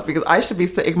podcast because I should be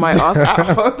sitting my ass at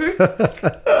home.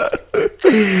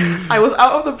 I was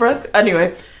out of breath.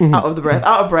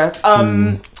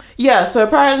 Yeah, so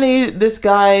apparently this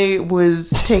guy was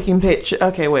taking pictures.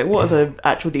 Okay, wait, what are the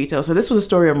actual details? So this was a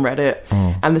story on Reddit,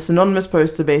 and this anonymous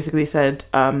poster basically said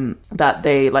that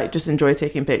they like just enjoy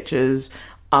taking pictures.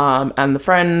 And a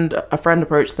friend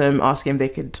approached them asking if they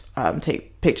could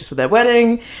take pictures for their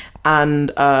wedding, and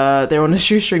they're on a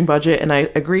shoestring budget, and I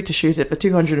agreed to shoot it for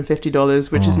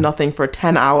 $250, which is nothing for a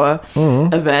 10-hour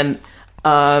event.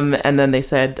 And then they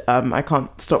said, I can't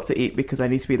stop to eat because I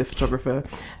need to be the photographer.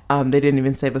 They didn't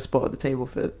even save a spot at the table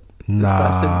for this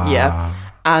person. Yeah.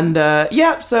 And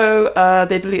so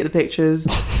they deleted the pictures.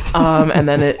 And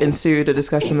then it ensued a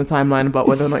discussion on the timeline about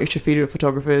whether or not you should feed your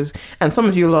photographers. And some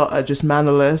of you lot are just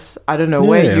mannerless. I don't know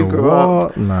where you grew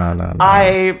up. Nah.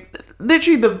 I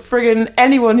literally the friggin'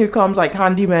 anyone who comes like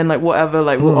handyman like whatever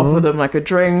like will offer them like a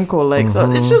drink or like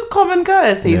so it's just common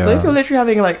courtesy. So if you're literally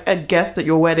having like a guest at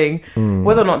your wedding,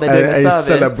 whether or not they're doing a service,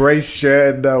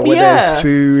 celebration when there's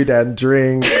food and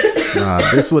drink.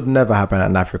 This would never happen at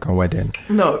an African wedding.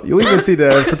 No. You even see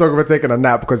the photographer taking a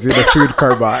nap because you're in the food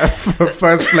coma.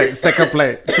 First plate, second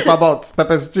plate, superbots,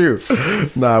 pepper stew.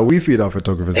 We feed our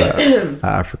photographers at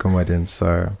African weddings.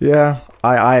 So yeah,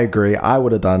 I agree. I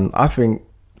would have done, I think,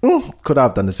 could I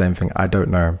have done the same thing? I don't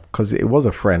know, because it was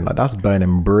a friend. Like that's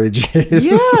burning bridges.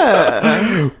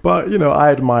 Yeah. But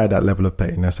I admire that level of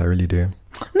pettiness. I really do.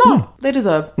 No, they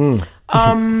deserve.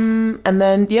 And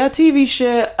then TV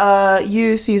shit.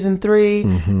 You season 3.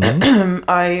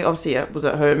 I obviously was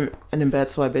at home and in bed,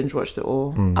 so I binge watched it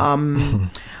all.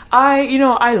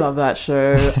 I love that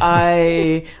show.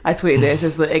 I tweeted this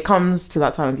is that it comes to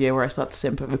that time of year where I start to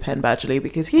simp over Penn Badgley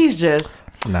because he's just.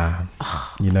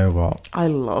 You know what? I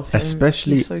love him.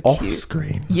 Especially so off cute.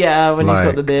 screen. Yeah, when he's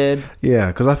got the beard. Yeah,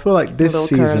 because I feel like this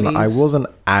season curlies. I wasn't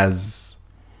as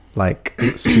like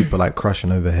super like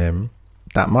crushing over him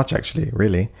that much actually,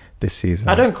 really. This season.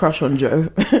 I don't crush on Joe.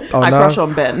 Oh, I crush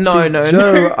on Ben. No.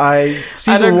 Joe,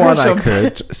 season 1 I Ben.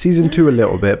 could. Season 2 a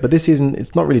little bit, but this season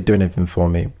it's not really doing anything for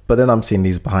me. But then I'm seeing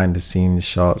these behind the scenes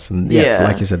shots and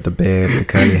like you said, the beard, the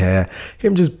curly hair,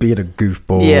 him just being a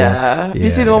goofball. Yeah.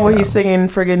 You see the one where he's singing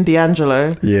friggin'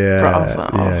 D'Angelo? Yeah.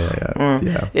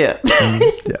 Yeah.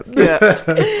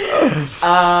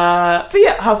 But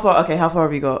yeah, how far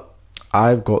have you got?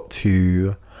 I've got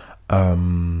to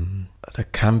the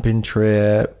camping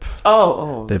trip.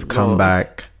 Oh, they've come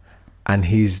back, and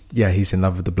he's in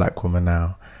love with the black woman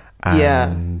now,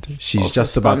 And she's Also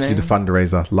just about to do the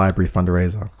stunning. library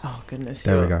fundraiser. Oh goodness.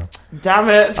 There we go. Damn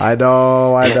it. I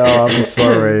know. I'm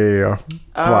sorry.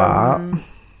 But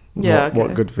yeah.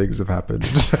 what good things have happened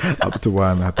up to where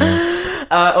I'm happening?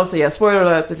 Also, yeah, spoiler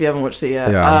alerts if you haven't watched it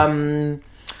yet. Yeah.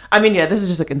 I mean, yeah, this is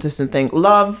just a consistent thing.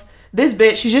 Love. This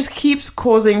bitch, she just keeps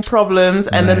causing problems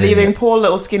and then leaving poor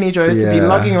little skinny Joe to be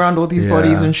lugging around all these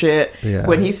bodies and shit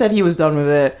when he said he was done with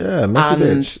it. Yeah, messy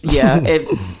bitch. Yeah,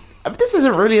 this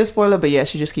isn't really a spoiler, but yeah,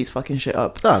 she just keeps fucking shit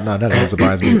up. No, that doesn't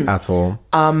surprise me at all.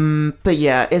 But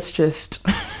yeah, it's just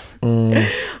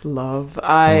love.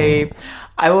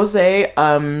 I will say,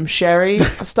 Sherry,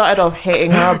 I started off hating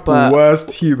her, but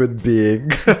worst human being.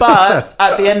 But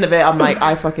at the end of it, I'm like,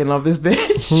 I fucking love this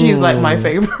bitch. She's like my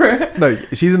favorite. No,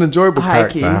 she's an enjoyable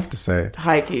character, Hikey. I have to say.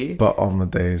 Hikey. But on the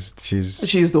days,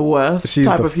 she's the worst she's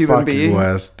type the of human fucking being.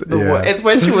 Worst. It's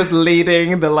when she was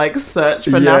leading the like search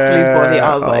for Natalie's body.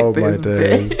 I was like, this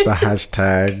bitch. The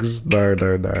hashtags.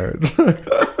 No.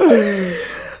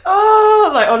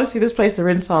 Oh, like honestly, this place they're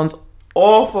in sounds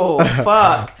awful.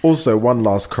 Fuck. Also, one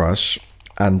last crush,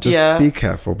 and just be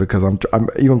careful because I'm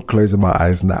even closing my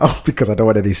eyes now because I don't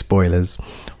want any spoilers.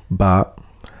 But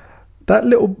that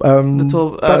little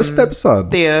that stepson,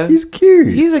 Theo, he's cute.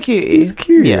 He's a cutie. He's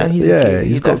cute. Yeah,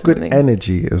 he's got good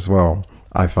energy as well.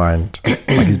 I find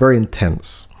like he's very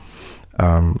intense.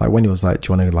 Like when he was like, "Do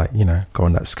you want to like go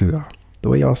on that scooter?" The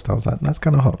way he asked, I was like, that's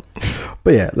kind of hot.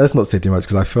 But yeah, let's not say too much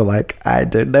because I feel like, I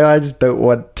don't know, I just don't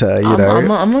want to, I'm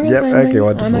not going to say anything. Okay,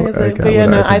 wonderful. I'm not going to say okay, But yeah,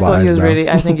 no, I thought he was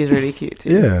I think he's really cute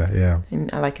too. Yeah.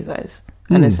 And I like his eyes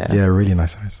and his hair. Yeah, really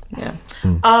nice eyes. Yeah.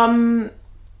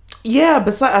 Yeah,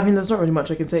 besides, I mean, there's not really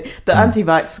much I can say. The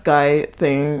anti-vax guy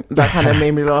thing, that kind of made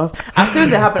me laugh. As soon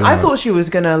as it happened, I thought she was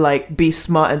going to, like, be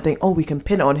smart and think, oh, we can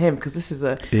pin it on him because this is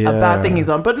a bad thing he's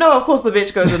on. But no, of course, the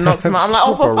bitch goes and knocks him out. I'm like,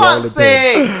 oh, for fuck's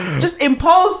sake. Just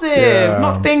impulsive,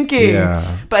 not thinking.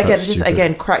 Yeah, but again, it just,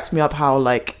 again, cracks me up how,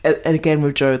 like, and again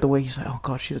with Joe, the way he's like, oh,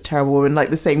 God, she's a terrible woman.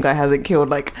 Like, the same guy hasn't killed,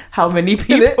 like, how many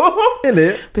people? In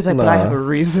it. But he's like, but I have a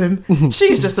reason.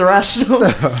 She's just irrational.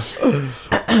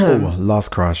 Oh, last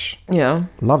crush. Yeah.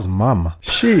 Love's mum.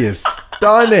 She is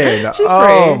stunning. She's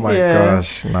oh pretty, my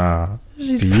gosh. Nah.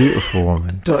 She's beautiful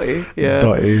woman. Dotty. Yeah.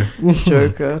 Dotty.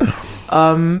 Joker.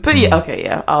 But yeah, okay,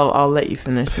 yeah. I'll let you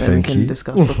finish and then we can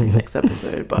discuss probably next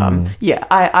episode. But yeah,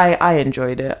 I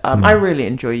enjoyed it. I really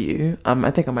enjoy you.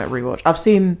 I think I might rewatch. I've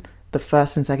seen the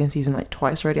first and second season like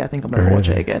twice already. I think I'm gonna watch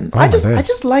it again. I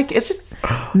just like it. It's just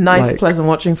nice, like, pleasant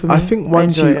watching for me. I think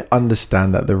once you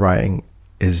understand that the writing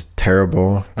is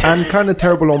terrible and kind of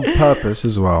terrible on purpose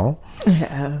as well,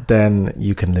 then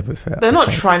you can live with it. They're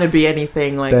not trying to be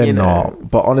anything like they're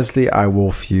not. But honestly, I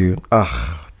will few.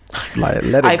 Like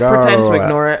let it go. I pretend to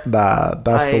ignore it.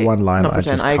 That's the one line I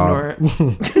just can't. Ignore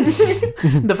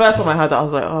it. The first time I heard that, I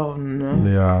was like, oh no.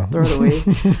 Yeah. Throw it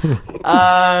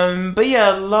away. But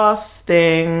yeah, last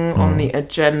thing on the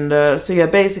agenda. So yeah,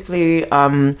 basically,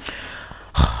 I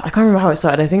can't remember how it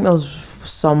started. I think there was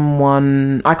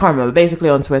someone, I can't remember. Basically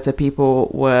on Twitter,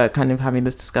 people were kind of having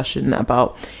this discussion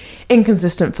about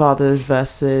inconsistent fathers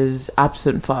versus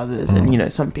absent fathers.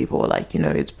 And, some people were like,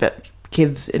 it's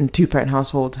kids in two-parent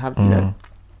households have,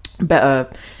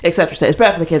 better, etc. It's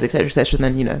better for the kids, etc.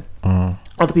 And then,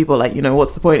 other people like,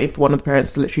 what's the point if one of the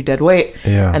parents is literally dead weight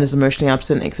and is emotionally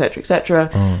absent, etc.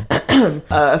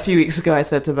 A few weeks ago, I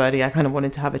said to Bernie, I kind of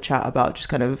wanted to have a chat about just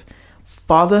kind of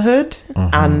fatherhood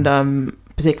and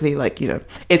particularly like,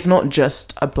 it's not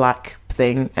just a black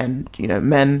thing, and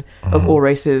men of all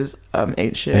races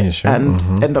ain't shit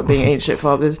and end up being ain't shit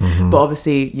fathers. But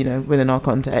obviously, within our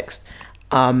context,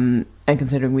 and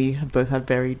considering we have both had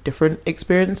very different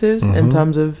experiences in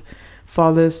terms of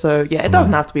fathers, so yeah, it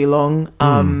doesn't have to be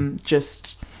long.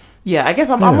 Just I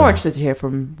guess I'm more interested to hear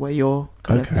from where your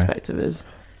kind of perspective is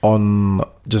on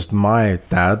just my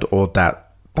dad or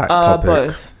that topic.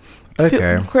 Both.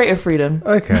 Okay. Creative freedom.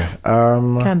 Okay.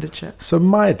 Candid chat. So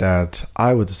my dad,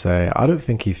 I would say, I don't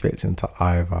think he fits into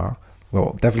either.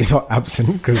 Well, definitely not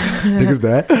absent because niggas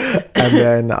there. And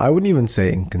then I wouldn't even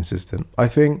say inconsistent. I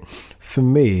think for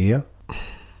me,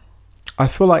 I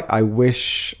feel like I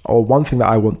wish, or one thing that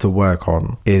I want to work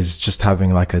on is just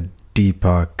having like a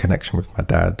deeper connection with my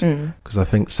dad. Because I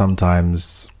think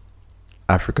sometimes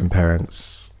African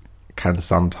parents can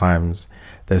sometimes,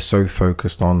 they're so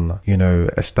focused on,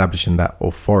 establishing that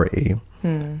authority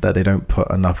that they don't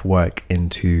put enough work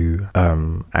into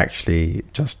actually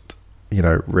just,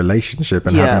 relationship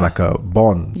and having like a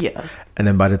bond. And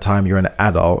then by the time you're an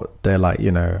adult, they're like,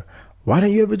 why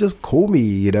don't you ever just call me,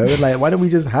 you know, like, why don't we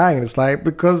just hang? And it's like,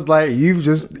 because like you've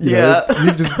just, you know,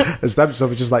 you've just established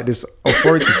yourself as just like this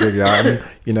authority figure, and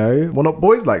you know, we're not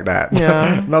boys like that.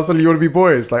 Now suddenly you want to be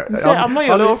boys, like I'm not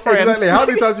your little friend. Exactly. How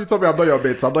many times have you told me I'm not your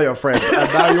bits, I'm not your friend,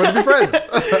 and now you want to be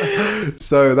friends?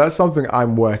 So that's something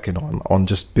I'm working on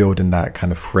just building that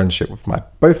kind of friendship with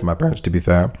both of my parents, to be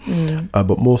fair,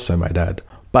 but more so my dad.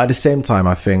 But at the same time,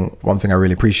 I think one thing I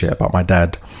really appreciate about my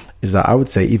dad is that I would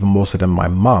say even more so than my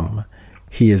mum,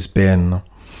 he has been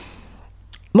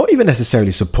not even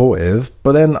necessarily supportive,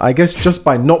 but then I guess just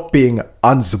by not being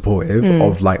unsupportive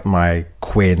of like my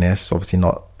queerness, obviously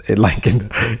not like in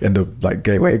the like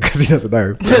gay way because he doesn't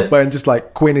know, but in just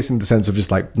like queerness in the sense of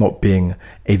just like not being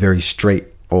a very straight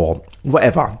or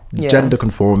whatever gender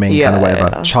conforming kind of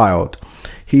whatever child.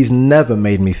 He's never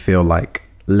made me feel like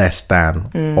less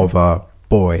than of a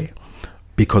boy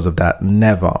because of that,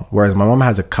 never. Whereas my mum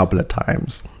has a couple of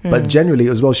times, but generally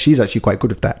as well, she's actually quite good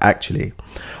with that actually.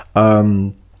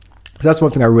 So that's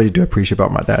one thing I really do appreciate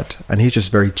about my dad, and he's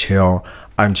just very chill,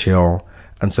 I'm chill,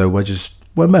 and so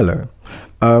we're mellow.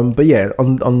 But yeah,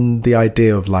 on the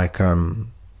idea of like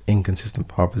inconsistent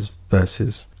fathers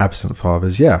versus absent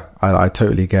fathers, I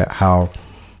totally get how,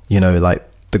 you know, like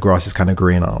the grass is kind of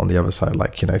greener on the other side.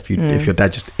 Like, you know, if your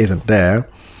dad just isn't there,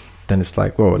 then it's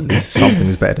like, well, at least something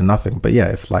is better than nothing. But yeah,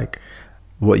 if like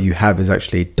what you have is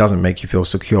actually doesn't make you feel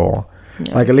secure,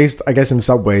 like at least I guess in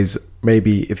some ways,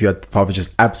 maybe if your father's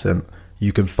just absent,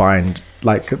 you can find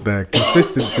like the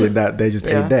consistency in that they just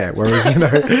ain't there. Whereas, you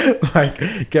know,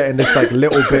 like getting this like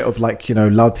little bit of like, you know,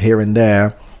 love here and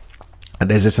there. And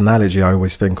there's this analogy I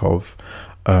always think of,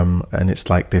 and it's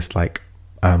like this like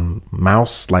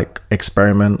mouse like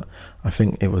experiment. I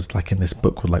think it was like in this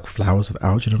book called like Flowers of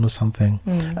Algernon or something.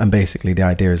 And basically the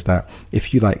idea is that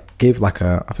if you like give like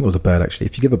I think it was a bird actually,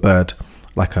 if you give a bird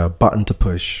like a button to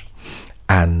push,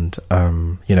 and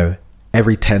you know,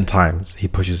 every 10 times he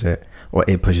pushes it or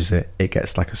it pushes it, it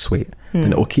gets like a sweet,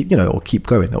 then it'll keep, you know, it'll keep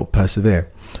going, it'll persevere.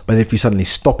 But if you suddenly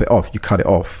stop it off, you cut it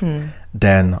off,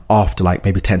 then after like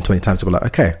maybe 10, 20 times, it'll be like,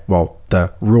 okay, well,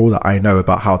 the rule that I know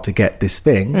about how to get this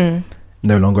thing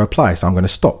no longer applies, so I'm going to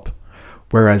stop.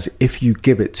 Whereas if you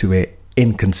give it to it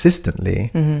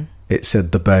inconsistently, it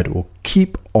said the bird will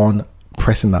keep on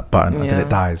pressing that button until it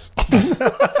dies.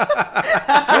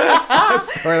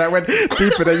 Sorry, that went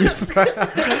deeper than you.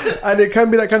 And it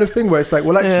can be that kind of thing where it's like,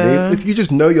 well, actually, if you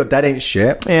just know your dad ain't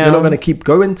shit, you're not going to keep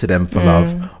going to them for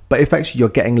love. But if actually you're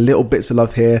getting little bits of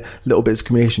love here, little bits of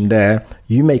communication there,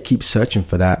 you may keep searching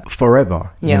for that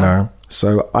forever, you know?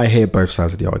 So I hear both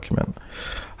sides of the argument.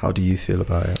 How do you feel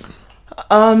about it?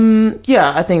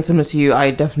 I think similar to you,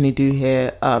 I definitely do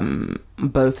hear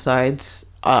both sides.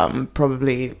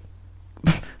 Probably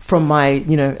from my,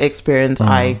 you know, experience,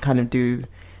 I kind of do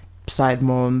side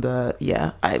more on the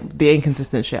the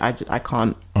inconsistent shit. I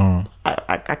can't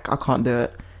I can't do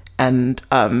it. And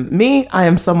I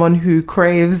am someone who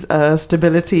craves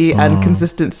stability and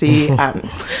consistency, and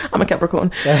I'm a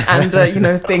Capricorn, and you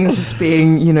know, things just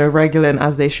being, you know, regular and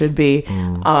as they should be.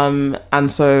 And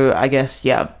so I guess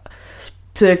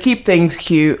to keep things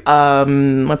cute,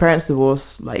 my parents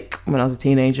divorced like when I was a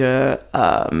teenager.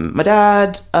 My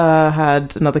dad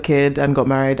had another kid and got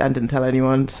married and didn't tell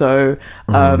anyone, so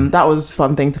that was a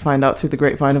fun thing to find out through the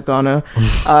grapevine of Ghana.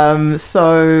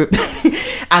 So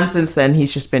and since then he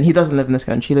doesn't live in this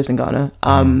country, he lives in Ghana.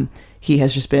 He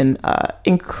has just been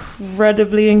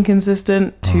incredibly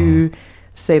inconsistent, to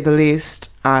say the least,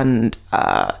 and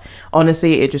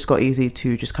honestly it just got easy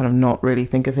to just kind of not really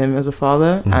think of him as a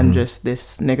father, and just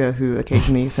this nigga who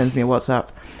occasionally sends me a WhatsApp.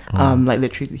 Like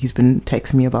literally he's been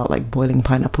texting me about like boiling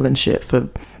pineapple and shit for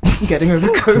getting over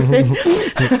COVID.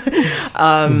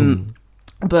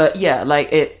 But yeah,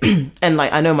 like it and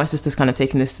like I know my sister's kind of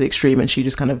taking this to the extreme, and she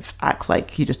just kind of acts like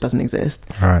he just doesn't exist,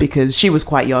 because she was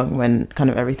quite young when kind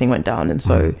of everything went down, and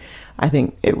so I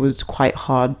think it was quite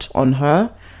hard on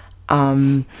her.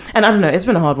 And I don't know, it's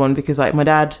been a hard one because like my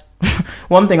dad,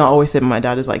 one thing I always say about my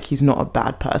dad is like, he's not a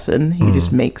bad person. He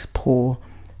just makes poor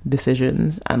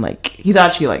decisions, and like he's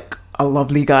actually like a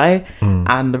lovely guy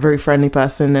and a very friendly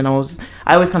person. And I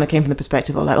always kind of came from the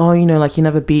perspective of like, oh, you know, like he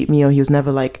never beat me, or he was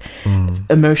never like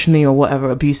emotionally or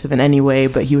whatever abusive in any way,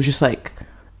 but he was just like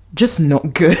just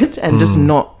not good and just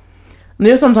not, you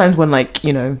know, sometimes when like,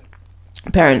 you know,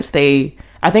 parents,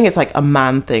 I think it's like a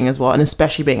man thing as well, and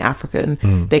especially being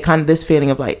African, they kind of this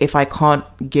feeling of like, if I can't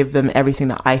give them everything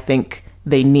that I think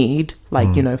they need,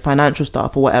 like, you know, financial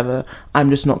stuff or whatever,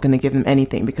 I'm just not going to give them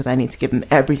anything because I need to give them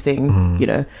everything, you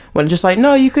know, when just like,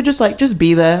 no, you could just like, just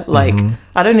be there. Like,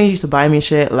 I don't need you to buy me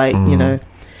shit. Like, you know,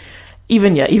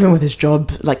 even with his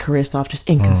job, like career stuff, just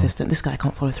inconsistent. This guy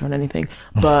can't follow through on anything.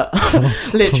 But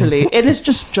literally, it is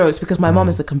just jokes because my mom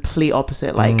is the complete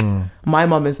opposite. Like my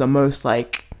mom is the most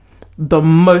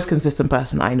consistent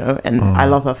person I know, and I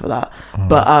love her for that.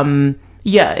 But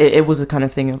yeah, it was a kind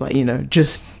of thing of like, you know,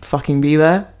 just fucking be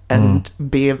there and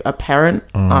be a parent.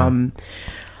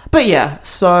 But yeah,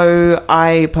 so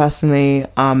I personally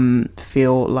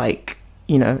feel like,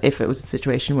 you know, if it was a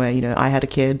situation where, you know, I had a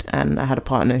kid and I had a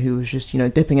partner who was just, you know,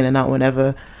 dipping in and out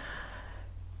whenever,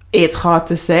 it's hard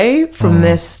to say from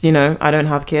this, you know, I don't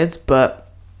have kids,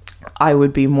 but I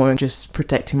would be more just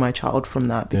protecting my child from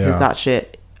that, because that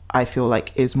shit I feel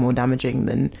like is more damaging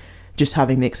than just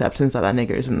having the acceptance that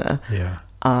nigger isn't there.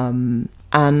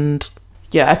 And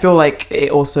yeah, I feel like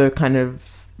it also kind of,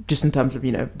 just in terms of,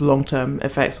 you know, long-term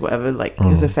effects, whatever, like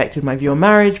has affected my view on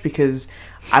marriage, because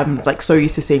I'm like so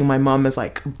used to seeing my mum as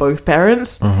like both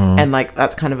parents, and like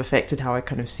that's kind of affected how I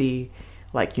kind of see,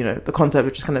 like, you know, the concept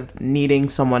of just kind of needing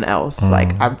someone else.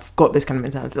 Like I've got this kind of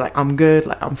mentality, like I'm good,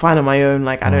 like I'm fine on my own,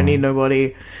 like I don't need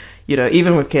nobody, you know.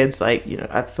 Even with kids, like, you know,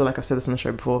 I feel like I've said this on the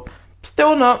show before,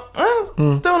 still not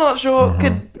sure.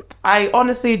 I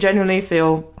honestly genuinely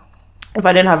feel if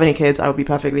I didn't have any kids, I would be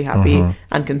perfectly happy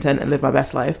and content and live my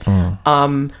best life.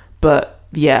 But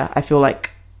yeah, I feel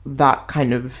like that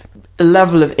kind of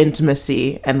level of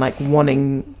intimacy and like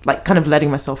wanting, like kind of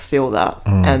letting myself feel that.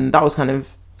 And that was kind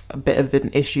of a bit of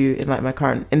an issue in like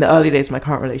in the early days of my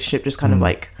current relationship, just kind of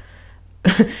like,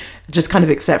 just kind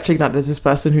of accepting that there's this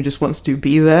person who just wants to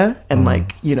be there and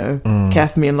like, you know, care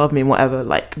for me and love me and whatever,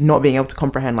 like not being able to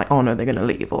comprehend like, oh no, they're gonna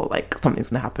leave, or like something's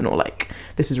gonna happen, or like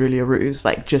this is really a ruse,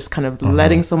 like just kind of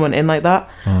letting someone in like that.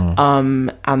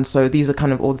 And so these are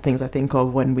kind of all the things I think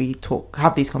of when we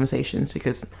have these conversations,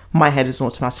 because my head is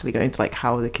automatically going to like,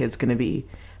 how are the kids gonna be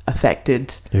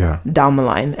affected down the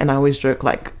line? And I always joke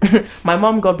like, my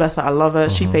mom, God bless her, I love her,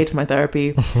 she paid for my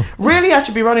therapy. Really, I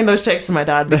should be running those checks to my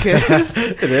dad, because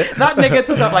that nigga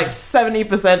took up like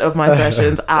 70% of my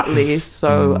sessions at least.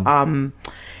 So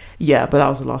yeah, but that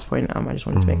was the last point I just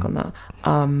wanted to make on that.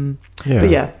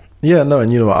 But no,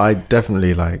 and you know what, I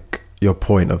definitely like your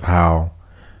point of how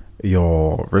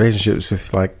your relationships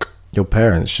with like your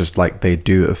parents, just like they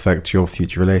do affect your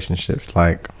future relationships.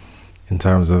 Like in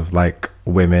terms of like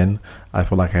women, I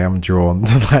feel like I am drawn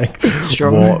to like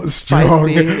strong,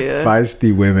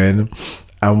 feisty women.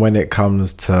 And when it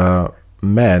comes to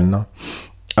men,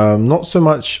 not so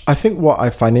much. I think what I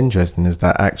find interesting is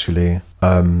that actually,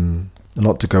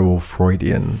 not to go all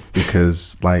Freudian,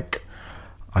 because like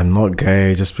I'm not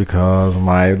gay just because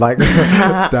my like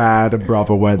dad and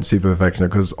brother weren't super affectionate,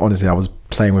 because honestly I was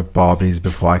playing with Barbies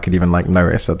before I could even like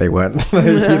notice that they weren't you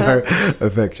know,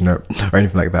 affectionate or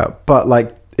anything like that. But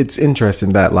like it's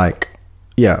interesting that like,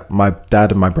 yeah, my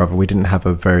dad and my brother, we didn't have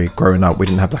growing up, we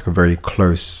didn't have like a very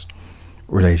close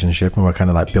relationship, and we're kind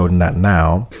of like building that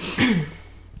now.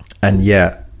 And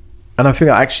yeah, and I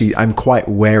think I'm quite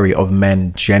wary of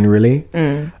men generally.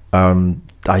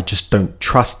 I just don't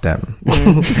trust them.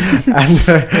 And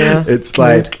it's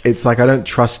like I don't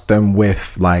trust them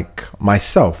with like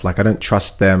myself. Like I don't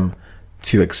trust them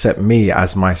to accept me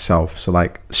as myself. So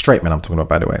like straight men I'm talking about,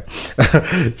 by the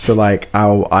way. So like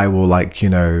I will like, you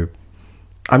know,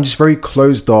 I'm just very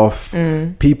closed off.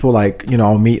 People like, you know,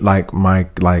 I'll meet like my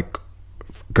like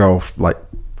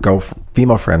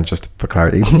female friends, just for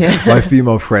clarity, my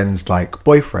female friends like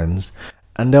boyfriends,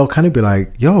 and they'll kind of be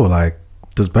like, yo, like,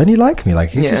 does Benny like me? Like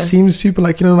he just seems super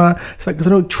like, you know, like, it's like, because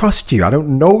I don't trust you, I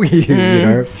don't know you, you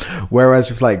know. Whereas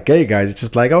with like gay guys, it's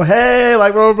just like, oh hey,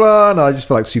 like blah blah blah, and I just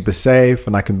feel like super safe,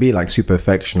 and I can be like super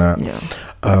affectionate.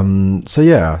 So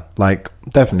yeah, like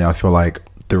definitely I feel like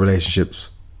the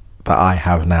relationships that I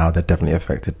have now, they're definitely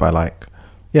affected by like,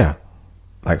 yeah,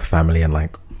 like family and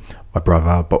like my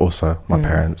brother, but also my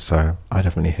parents. So I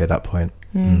definitely hear that point.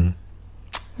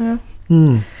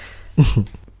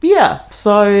 Yeah,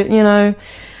 so, you know,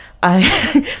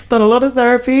 I've done a lot of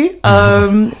therapy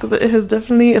because it has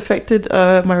definitely affected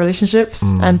my relationships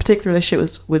and particular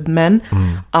relationships with men.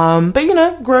 But, you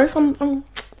know, growth,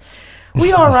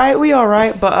 we all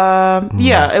right. But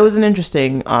yeah, it was an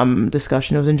interesting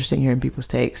discussion. It was interesting hearing people's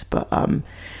takes. But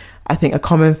I think a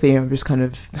common theme I've just kind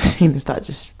of seen is that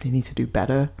just they need to do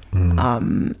better.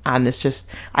 And it's just,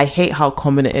 I hate how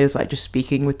common it is, like just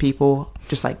speaking with people,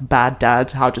 just like bad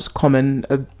dads, how just common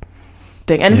a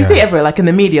thing. And you see it everywhere, like in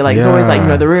the media, like it's always like, you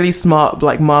know, the really smart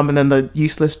like mom and then the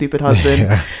useless stupid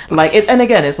husband. Like it, and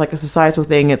again, it's like a societal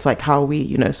thing. It's like how we,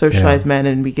 you know, socialize men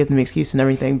and we give them an excuse and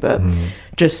everything. But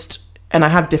just and I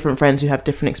have different friends who have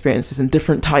different experiences and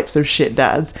different types of shit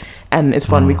dads, and it's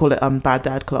fun. We call it Bad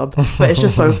Dad Club, but it's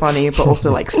just so funny, but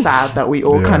also like sad that we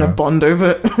all kind of bond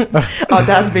over our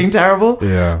dads being terrible.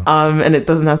 Yeah. And it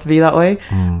doesn't have to be that way.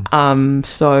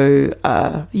 So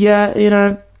yeah, you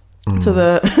know,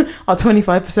 to our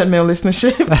 25% male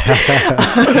listenership,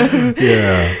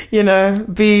 Yeah. you know,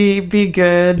 be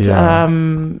good. Yeah.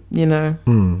 You know,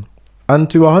 and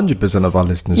to 100% of our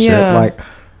listenership, like,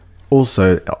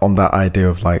 also on that idea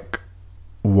of like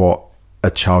what a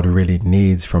child really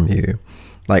needs from you,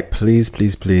 like, please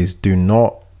do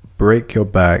not break your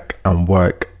back and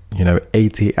work, you know,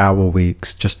 80-hour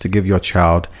weeks just to give your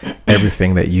child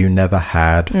everything that you never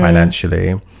had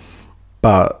financially,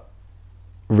 but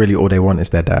really all they want is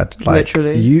their dad. Like,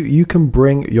 literally, you can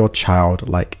bring your child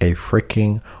like a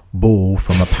freaking ball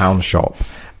from a pound shop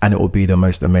and it will be the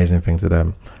most amazing thing to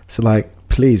them. So like,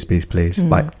 please,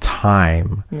 like,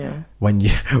 time. When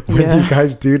you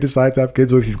guys do decide to have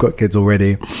kids, or if you've got kids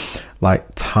already, like,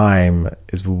 time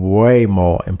is way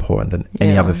more important than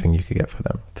any other thing you could get for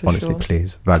them. Honestly,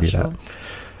 please value that.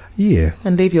 Yeah.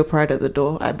 And leave your pride at the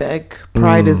door, I beg.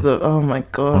 Pride is oh my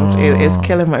god, it's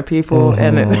killing my people,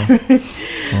 and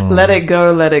let it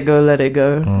go.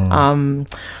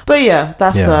 But yeah,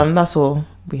 that's all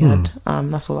we had.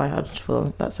 That's all I had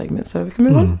for that segment, so we can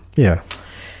move on. Yeah.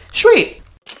 Sweet.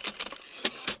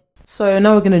 So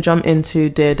now we're going to jump into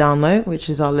Dear Download, which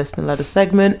is our listener letter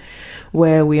segment,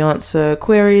 where we answer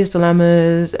queries,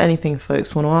 dilemmas, anything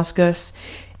folks want to ask us.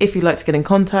 If you'd like to get in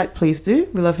contact, please do.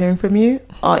 We love hearing from you.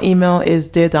 Our email is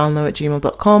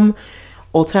deardownload@gmail.com.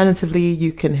 Alternatively,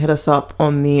 you can hit us up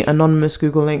on the anonymous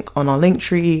Google link on our link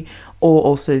tree, or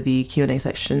also the Q&A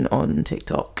section on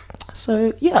TikTok.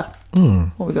 So yeah,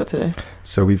 what we got today?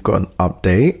 So we've got an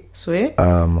update. Sweet.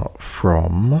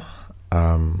 From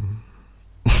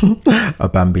a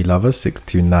Bambi Lover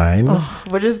 629.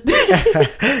 We're just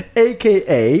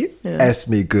aka S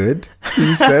Me Good,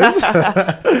 he says.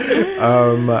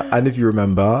 And if you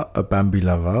remember, a Bambi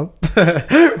Lover,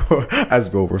 as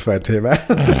Bill referred to him as,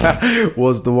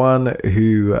 was the one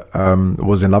who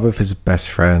was in love with his best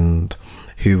friend,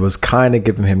 who was kind of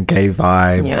giving him gay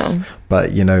vibes,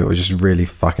 but, you know, it was just really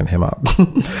fucking him up.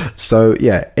 So,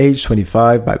 yeah, age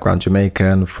 25, background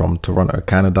Jamaican, from Toronto,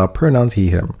 Canada, pronouns he,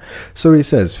 him. So he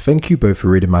says, thank you both for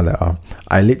reading my letter.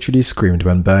 I literally screamed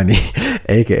when Bernie,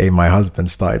 aka my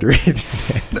husband, started reading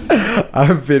it.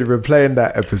 I've been replaying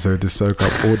that episode to soak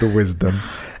up all the wisdom.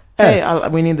 Hey,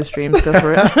 we need the streams. Go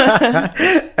for it.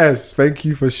 S, thank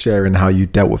you for sharing how you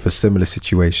dealt with a similar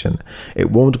situation. It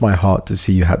warmed my heart to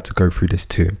see you had to go through this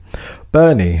too.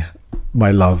 Bernie, my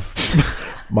love,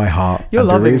 my heart, You're and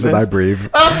the loving reason this. I breathe.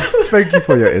 Thank you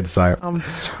for your insight. I'm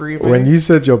screaming. When you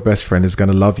said your best friend is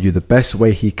going to love you the best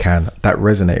way he can, that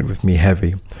resonated with me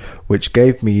heavy, which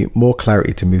gave me more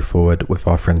clarity to move forward with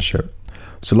our friendship.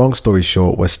 So long story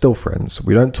short, we're still friends.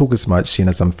 We don't talk as much, seeing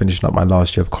as I'm finishing up my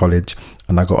last year of college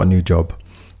and I got a new job.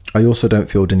 I also don't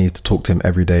feel the need to talk to him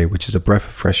every day, which is a breath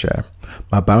of fresh air.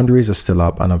 My boundaries are still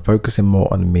up and I'm focusing more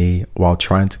on me while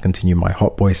trying to continue my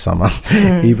hot boy summer,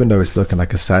 even though it's looking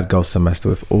like a sad girl semester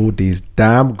with all these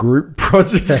damn group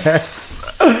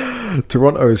projects.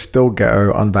 Toronto is still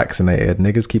ghetto, unvaccinated.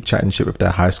 Niggas keep chatting shit with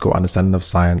their high school understanding of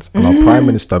science. And our prime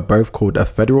minister both called a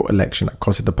federal election that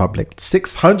costed the public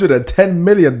 $610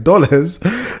 million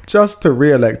just to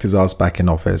re-elect his ass back in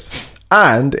office.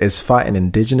 And is fighting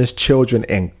indigenous children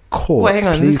in court. Wait, hang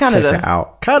on, Please is this Canada? check it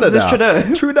out. Canada. Is this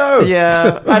Trudeau? Trudeau.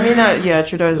 Yeah. I mean,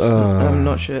 Trudeau's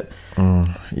not shit.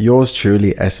 Yours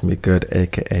truly, S Me Good,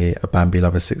 aka a Bambi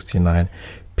Lover 69.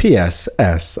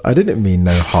 P.S.S. I didn't mean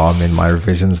no harm in my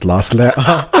revisions last letter.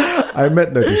 I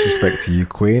meant no disrespect to you,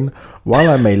 Queen.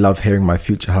 While I may love hearing my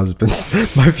future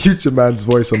man's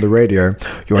voice on the radio,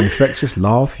 your infectious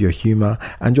laugh, your humour,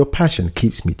 and your passion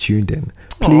keeps me tuned in.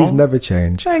 Please never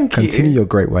change. Thank you. Continue your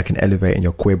great work in elevating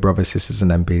your queer brothers, sisters,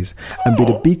 and MBs, and be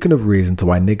the beacon of reason to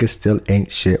why niggas still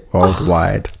ain't shit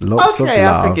worldwide. Lots of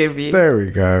love. I forgive you. There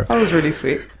we go. That was really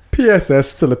sweet. PSS,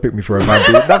 still a pick me for a Bambi.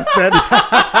 Enough said.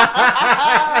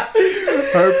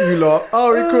 Hope you lot.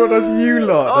 Oh, he called us you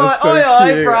lot. That's so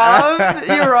cute. Bruv.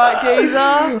 You're right,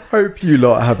 geezer. Hope you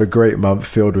lot have a great month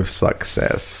filled with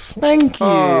success. Thank you.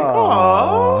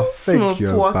 Aww, thank you,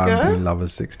 small twacker. Bambi Lover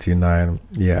 629.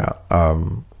 Yeah,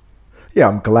 I'm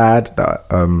glad that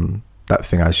that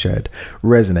thing I shared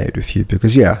resonated with you,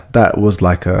 because that was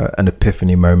like an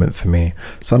epiphany moment for me.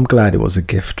 So I'm glad it was a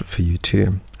gift for you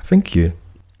too. Thank you.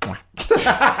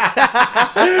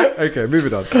 Okay,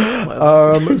 moving on.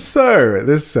 So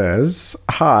this says,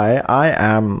 hi, I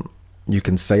am, you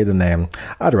can say the name.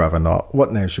 I'd rather not.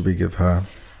 What name should we give her?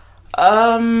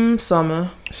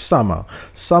 Summer. Summer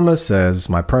says,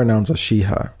 my pronouns are she,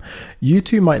 her. You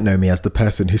two might know me as the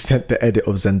person who sent the edit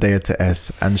of Zendaya to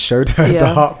S and showed her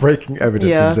the heartbreaking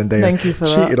evidence of Zendaya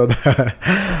cheated on her,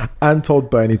 and told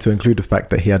Bernie to include the fact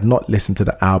that he had not listened to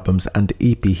the albums and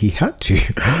the EP he had to.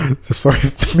 Sorry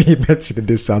for me mentioning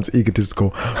this, sounds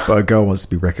egotistical, but a girl wants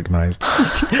to be recognized.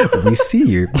 We see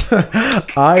you.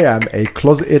 I am a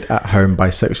closeted at-home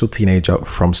bisexual teenager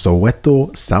from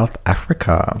Soweto, South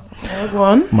Africa.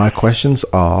 My questions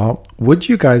are, would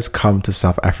you guys come to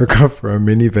South Africa for a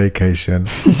mini vacation?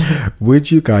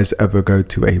 Would you guys ever go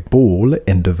to a ball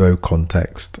in the Vogue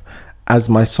context? As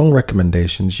my song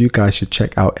recommendations, you guys should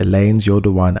check out Elaine's You're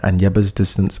the One and Yeba's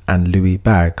Distance and Louis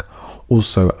Bag.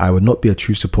 Also, I would not be a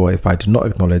true supporter if I did not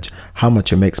acknowledge how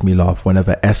much it makes me laugh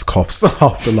whenever S coughs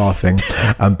after laughing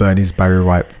and Bernie's Barry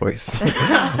White voice.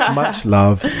 Much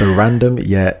love, the random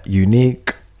yet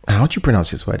unique. How do you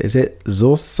pronounce this word? Is it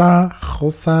Zosa?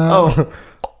 Josa?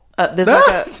 There's like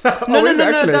a no.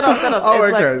 That is. Oh,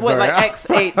 it's okay, like what, like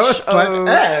XH. I was like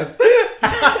S.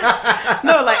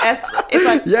 No, like S. It's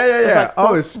like yeah. It's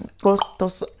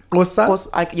like What's that?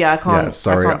 I can't. Yeah,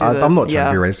 sorry, I'm not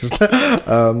trying to be racist.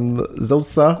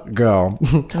 Zosa girl.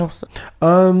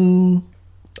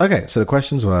 Okay, so the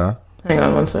questions were. Hang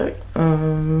on one sec.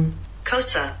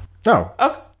 Kosa. Oh.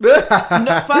 No,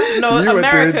 you American.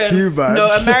 were doing too much. No,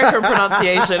 American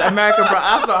pronunciation.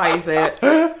 That's not how you say it.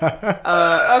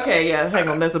 Okay, yeah. Hang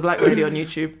on. There's a black lady on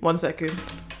YouTube. 1 second.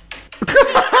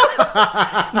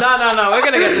 No. We're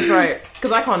gonna get this right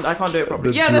because I can't do it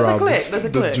properly. There's a click.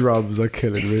 The drums are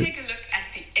killing me. Let's take a look at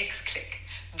the X click,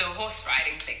 the horse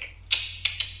riding click.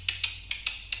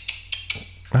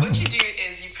 What you do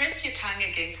is you press your tongue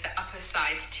against the upper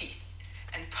side teeth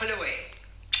and pull away.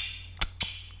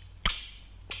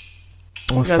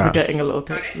 You guys are getting a little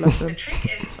lesson. The trick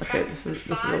is to Okay, this is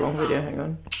a long video. Hang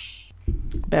on.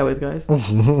 Bear with, guys.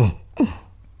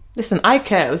 Listen, I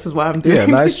care. This is what I'm doing. Yeah,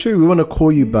 that's true. We want to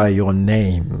call you by your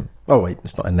name. Oh wait,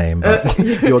 it's not a name, but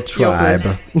your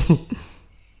tribe.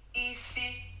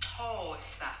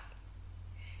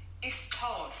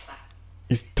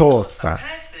 Istosa.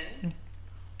 Person.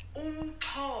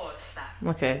 Umtosa.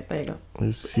 Okay, there you go.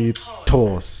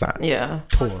 Istosa. Yeah.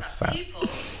 Tosa.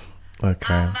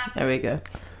 Okay. There we go.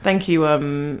 Thank you,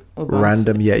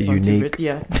 random yet unique.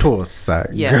 Tosa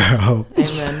girl.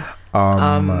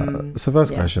 Amen. So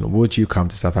first question, would you come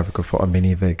to South Africa for a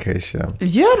mini vacation?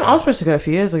 Yeah, I was supposed to go a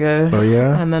few years ago. Oh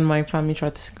yeah? And then my family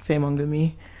tried to fearmonger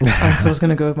me because I was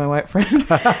going to go with my white friend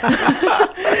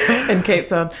in Cape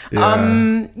Town. Yeah.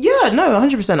 No,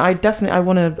 100%. I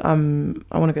want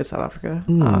to go to South Africa.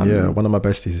 Yeah, one of my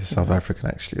besties is South African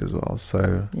actually as well.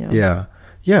 So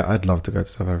yeah, I'd love to go to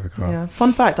South Africa. Yeah.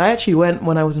 Fun fact, I actually went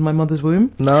when I was in my mother's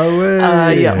womb. No way.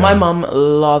 My mum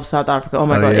loves South Africa. Oh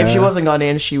my God. Yeah? If she wasn't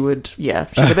Ghanaian, she would, she's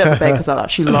a bit of a baker South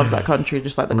Africa. She loves that country,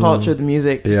 just like the culture, the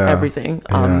music, just everything.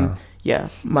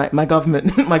 My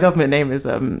government name is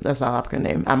a South African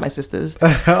name, and my sister's.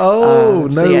 No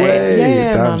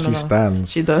way. Damn, she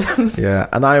stands. She does. Yeah,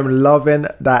 and I am loving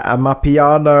that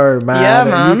Amapiano, man. Yeah,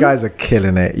 man. You guys are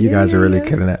killing it. You guys are really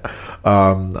killing it.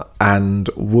 And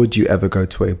would you ever go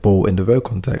to a ball in the Vogue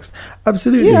context?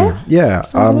 Absolutely. Yeah.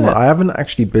 I haven't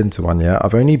actually been to one yet.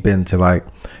 I've only been to like,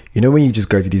 you know, when you just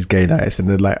go to these gay nights and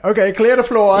they're like, okay, clear the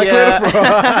floor.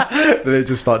 Then they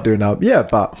just start doing that. Yeah,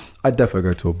 but I'd definitely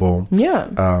go to a ball. Yeah.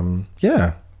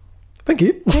 Thank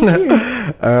you.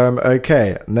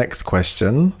 Okay, next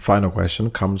question, final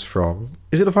question comes from...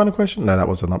 Is it the final question? No, that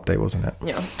was an update, wasn't it?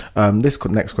 Yeah. This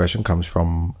next question comes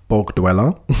from Bog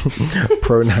Dweller.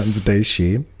 Pronouns they,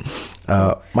 she.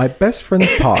 My best friend's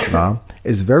partner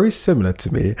is very similar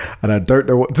to me and I don't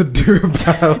know what to do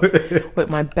about it. Wait,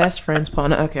 my best friend's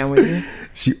partner? Okay, I'm with you.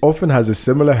 She often has a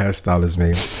similar hairstyle as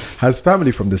me, has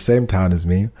family from the same town as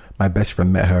me. My best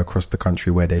friend met her across the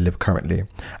country where they live currently,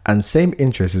 and same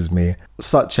interests as me,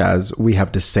 such as we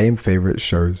have the same favourite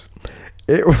shows.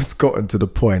 It was gotten to the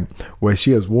point where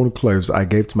she has worn clothes I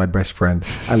gave to my best friend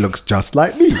and looks just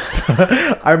like me.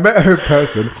 I met her in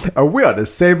person and we are the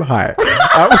same height.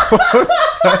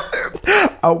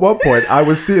 At one point, I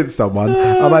was seeing someone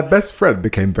and my best friend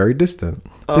became very distant.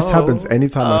 This happens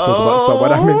anytime I talk about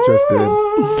someone I'm interested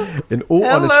in. In all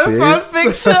honesty... Hello,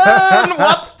 fanfiction!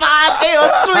 What's bad?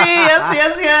 803!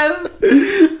 Yes.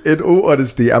 In all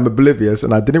honesty, I'm oblivious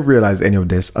and I didn't realise any of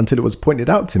this until it was pointed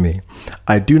out to me.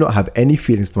 I do not have any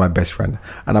feelings for my best friend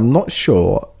and I'm not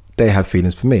sure they have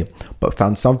feelings for me, but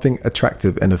found something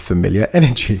attractive in a familiar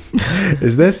energy.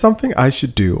 Is there something I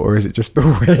should do or is it just a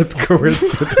weird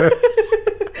coincidence?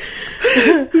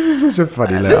 This is such a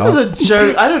funny letter. This is a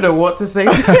joke. I don't know what to say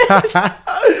to this.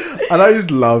 And I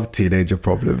just love teenager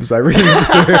problems. I really do.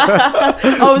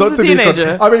 Oh, it's a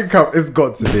teenager. It's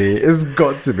got to be. It's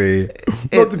got to be.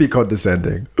 Not to be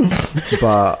condescending,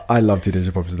 but I love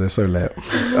teenager problems. They're so lit.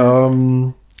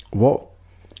 What?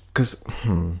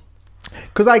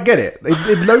 Because I get it.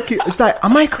 It low-key, it's like,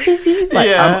 am I crazy? Like,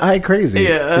 am I crazy?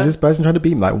 Yeah. Is this person trying to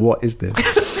be like, what is this?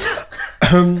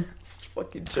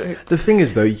 Fucking joke. The thing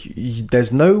is, though,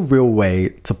 there's no real way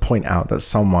to point out that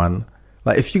someone,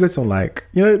 like, if you go to someone like,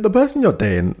 the person you're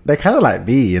dating, they're kind of like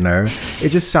me, It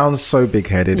just sounds so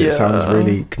big-headed. It sounds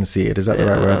really conceited. Is that the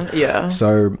right word? Yeah.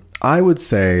 So I would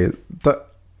say that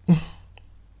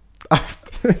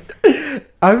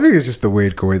I think it's just a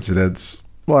weird coincidence.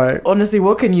 Like, honestly,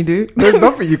 what can you do? There's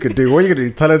nothing you can do. What are you gonna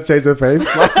do? Tell her to change her face?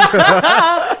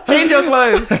 Change your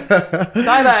clothes.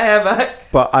 Dye that hair back.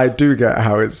 But I do get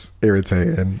how it's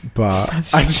irritating. But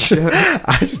I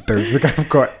just don't think I've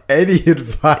got any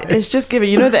advice. It's just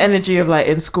giving, the energy of like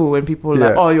in school when people are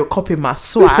like, oh, you're copying my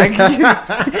swag.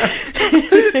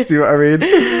 See what I mean?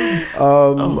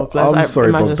 I'm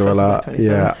sorry, Bob Dorla.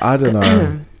 Yeah, I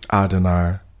don't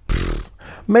know.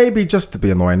 Maybe just to be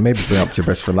annoying, maybe bring up to your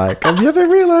best friend, like, have you ever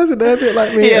realised that they're a bit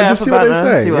like me? Yeah, and just see what they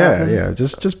say. Yeah.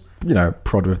 Just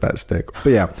prod with that stick. But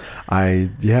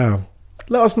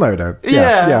let us know though.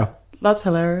 Yeah. That's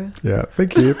hilarious. Yeah,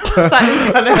 thank you. That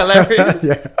is kind of hilarious.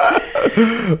 Yeah.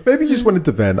 Maybe you just wanted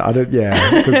to vent.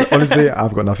 Because honestly,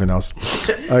 I've got nothing else.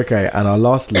 Okay, and our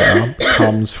last letter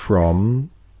comes from...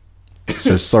 It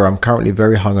says, sorry, I'm currently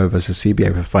very hungover, so CBA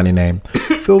with a funny name.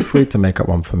 Feel free to make up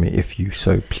one for me if you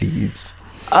so please.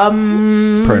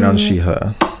 Pronoun she,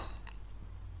 her.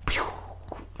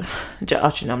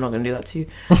 Actually, no, I'm not going to do that to you.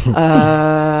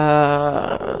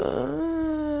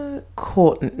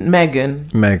 Megan.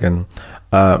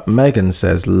 Megan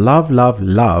says, love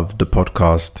the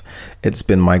podcast. It's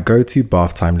been my go-to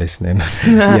bath time listening.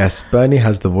 Yes, Bernie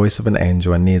has the voice of an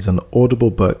angel and needs an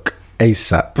audible book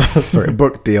ASAP. Sorry,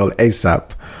 book deal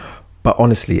ASAP. But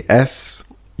honestly, S,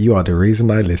 you are the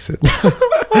reason I listen.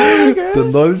 The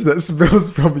knowledge that spills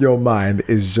from your mind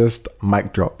is just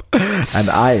mic drop. And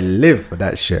I live for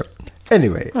that shit.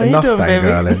 Anyway, enough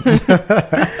fangirling.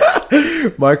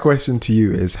 My question to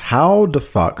you is, how the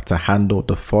fuck to handle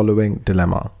the following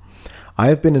dilemma? I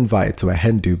have been invited to a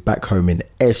hen do back home in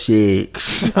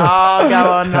Essex. Oh,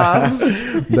 go on now.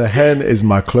 The hen is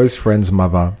my close friend's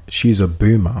mother. She's a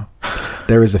boomer.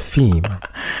 There is a theme.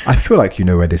 I feel like you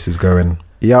know where this is going.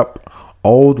 Yup.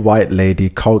 Old white lady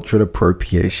cultural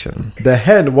appropriation. The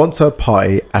hen wants her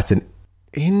party at an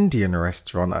Indian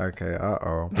restaurant. Okay,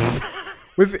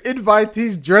 with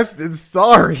invitees dressed in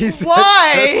saris.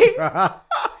 Why?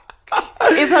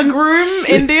 Is her groom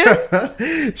Indian?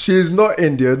 She is not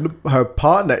Indian. Her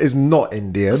partner is not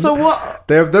Indian. So what?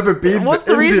 They have never been What's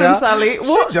to the India. reason, Sally?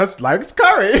 What? She just likes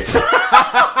curry.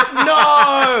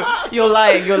 No, you're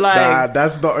lying. Nah,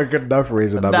 that's not a good enough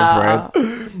reason, I'm afraid.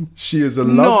 She is a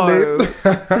lovely...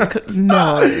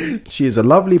 No. She is a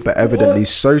lovely but evidently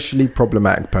socially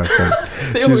problematic person.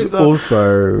 She's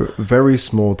also very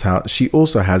small town. She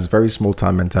also has very small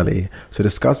town mentality. So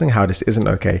discussing how this isn't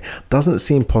okay doesn't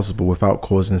seem possible without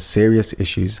causing serious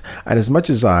issues. And as much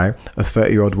as I, a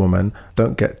 30-year-old woman,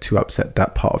 don't get too upset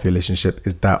that part of your relationship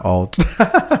is that old.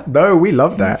 No, we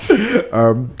love that.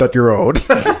 That you're old.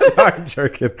 I'm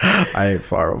joking. I ain't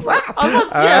far off. All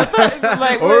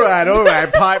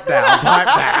right. Pipe down.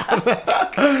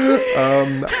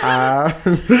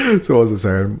 So what was I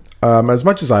saying? As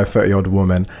much as I'm a 30-year-old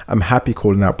woman, I'm happy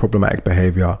calling out problematic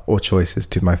behaviour or choices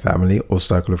to my family or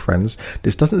circle of friends.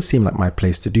 This doesn't seem like my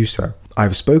place to do so.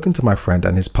 I've spoken to my friend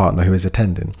and his partner who is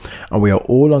attending, and we are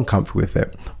all uncomfortable with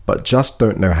it, but just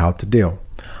don't know how to deal.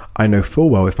 I know full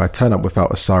well if I turn up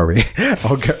without a sari,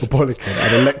 I'll get a bollocking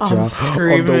and a lecture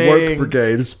on the woke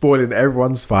brigade, spoiling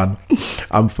everyone's fun.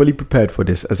 I'm fully prepared for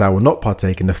this as I will not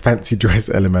partake in the fancy dress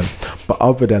element, but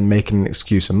other than making an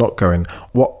excuse and not going,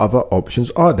 what other options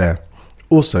are there?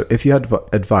 Also, if you had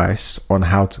advice on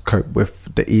how to cope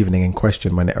with the evening in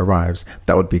question when it arrives,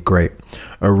 that would be great.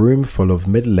 A room full of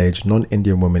middle-aged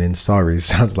non-Indian women in saris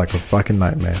sounds like a fucking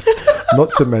nightmare.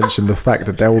 Not to mention the fact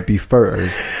that there will be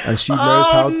photos and she knows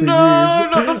how to use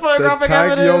the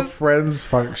tag evidence. your friends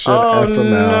function. FML.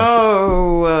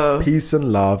 No. Peace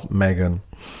and love, Megan.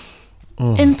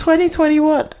 In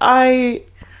 2021,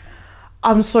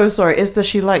 I'm so sorry. It's that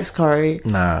she likes curry.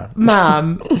 Nah.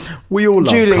 Ma'am. We all love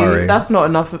Julie, curry. that's not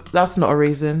enough. That's not a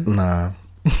reason. Nah.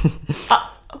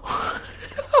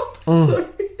 Sorry.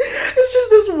 It's just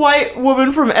this white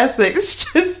woman from Essex.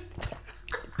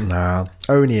 Nah.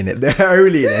 Only in it. They're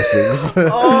only in Essex.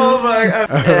 Oh my God.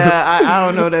 Yeah, I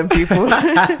don't know them people.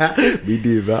 We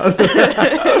do that.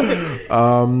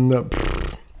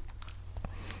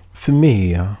 for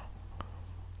me,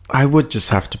 I would just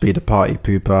have to be the party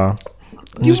pooper.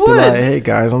 And You just be would? like, hey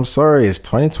guys, I'm sorry, it's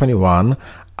 2021.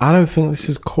 I don't think this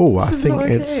is cool. I is think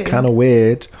not it's okay. kind of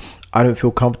weird. I don't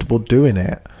feel comfortable doing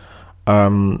it.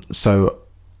 So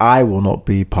I will not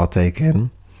be partaking.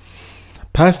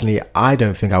 Personally, I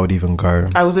don't think I would even go.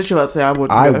 I was literally about to say I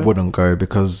wouldn't. I go. wouldn't go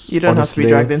because You don't honestly, have to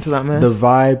be dragged into that mess. the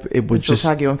vibe, it would She'll just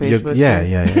tag you on you're- Facebook yeah, too.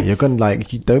 yeah. You're gonna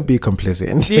like, you don't be complicit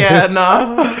into Yeah, it.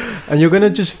 no. And you're gonna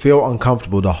just feel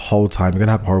uncomfortable the whole time. You're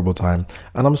gonna have a horrible time.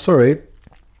 And I'm sorry,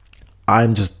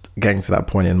 I'm just getting to that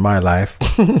point in my life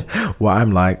where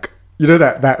I'm like, you know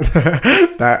that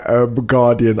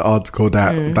Guardian article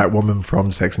that woman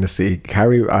from Sex and the City,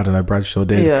 Carrie, I don't know, Bradshaw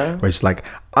did, Yeah. where she's like,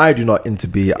 I do not want to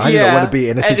be in a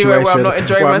Anywhere situation where I'm not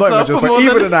enjoying myself for more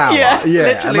even than- an hour. Yeah, Yeah,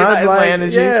 literally, and that I'm is my like,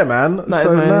 energy. yeah, man. That is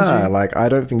So my energy. like, I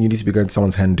don't think you need to be going to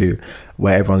someone's hen do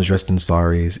where everyone's dressed in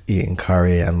saris, eating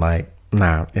curry, and like,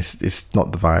 nah, it's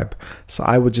not the vibe. So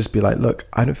I would just be like, look,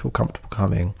 I don't feel comfortable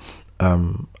coming.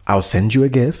 I'll send you a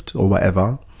gift or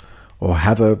whatever, or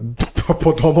have a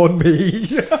poppadom on me.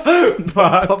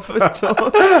 But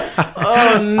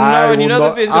Oh no! I And you will know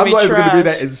not, the food's I'm gonna be not even going to be trash.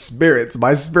 there in spirit.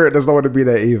 My spirit does not want to be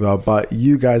there either. But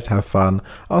you guys have fun.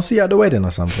 I'll see you at the wedding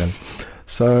or something.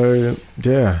 So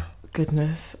yeah.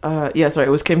 Goodness. Yeah, sorry,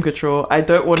 it was Kim Cattrall. I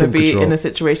don't want to Kim be Cattrall. in a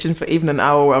situation for even an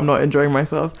hour where I'm not enjoying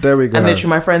myself. There we go. And literally,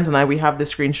 my friends and I, we have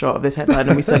this screenshot of this headline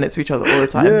and we send it to each other all the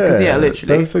time. Because, yeah,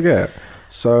 literally. Don't forget.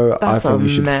 So That's I think a you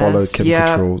should mess. follow Kim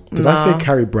Yeah, Cattrall. Did I nah. say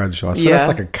Carrie Bradshaw? I swear Yeah. that's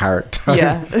like a character.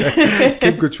 Yeah.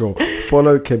 Kim Cattrall.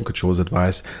 Follow Kim Cattrall's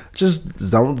advice. Just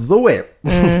don't do it.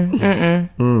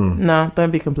 No,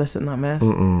 don't be complicit in that mess.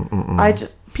 I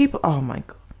just, people, oh my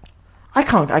God. I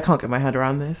can't get my head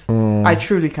around this. I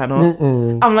truly cannot.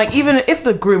 I'm like, even if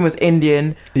the groom was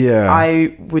Indian, Yeah.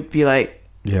 I would be like,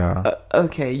 yeah.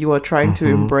 okay, you are trying to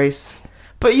embrace,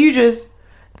 but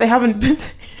they haven't been.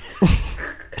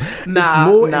 It's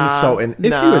more insulting. If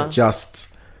you were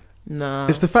just, nah.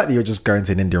 it's the fact that you're just going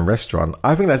to an Indian restaurant.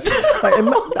 I think that's like,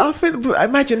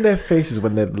 imagine their faces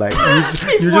when they're like,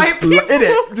 you white just in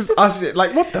it, just us,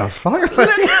 like, what the fuck?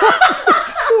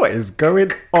 What is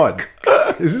going on?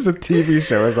 Is this a TV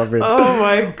show or something? Oh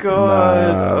my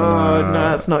God! Nah.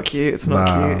 No, it's not cute. It's not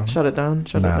Nah. cute. Shut it down.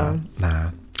 Shut it down.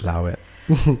 Nah, allow it.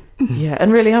 Yeah,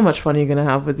 and really, how much fun are you gonna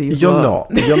have with these? You're lot?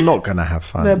 not gonna have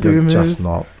fun. They're You're boomers. just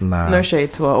not. Nah. No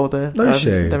shade to our older No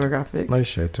shade. demographics. No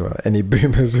shade to any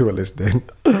boomers who are listening.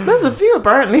 There's a few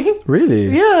apparently. Really?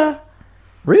 Yeah.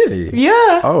 Really?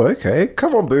 Yeah. Oh, okay.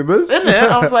 Come on, boomers. Isn't it?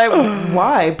 I was like,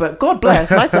 why? But God bless.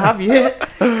 Nice to have you here.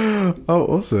 Oh,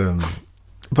 awesome.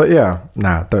 But yeah,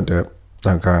 nah, don't do it.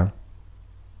 Don't go.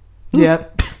 Yeah.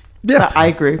 Yeah. I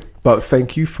agree. But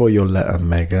thank you for your letter,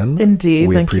 Megan. Indeed.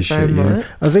 We Thank you appreciate very much.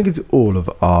 I think it's all of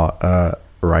our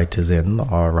writers.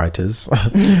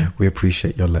 We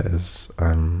appreciate your letters.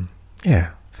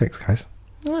 Yeah. Thanks, guys.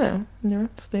 Yeah,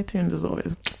 stay tuned as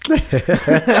always. But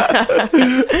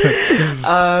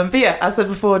yeah, as I said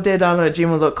before,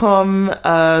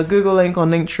 deardownload@gmail.com, Google link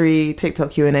on Linktree,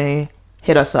 TikTok Q&A,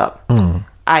 hit us up.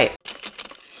 Aight.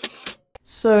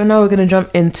 So now we're going to jump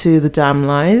into the Damn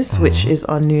Lies, which is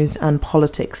our news and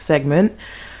politics segment.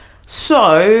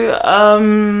 So,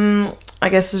 I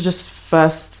guess it's just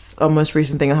first or most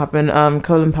recent thing that happened.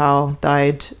 Colin Powell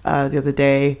died the other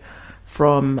day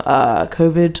from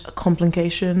COVID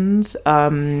complications.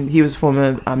 He was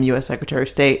former US Secretary of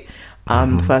State,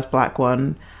 the first black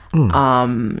one.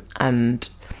 And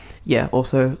yeah,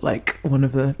 also like one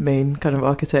of the main kind of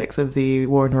architects of the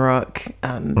war in Iraq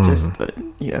and just the,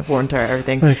 war on terror,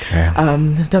 everything. Okay.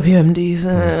 WMDs.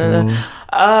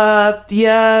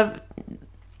 Yeah.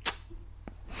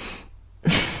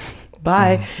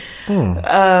 Bye.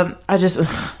 I just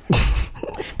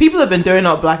people have been doing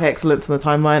up black excellence in the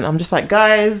timeline. I'm just like,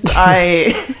 guys, the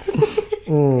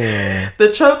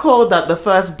chokehold that the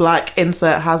first black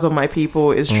insert has on my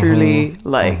people is truly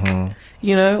like,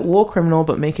 war criminal,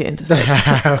 but make it intersect.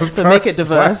 But make it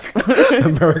diverse.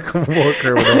 American war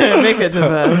criminal. Make it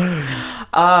diverse.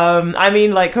 I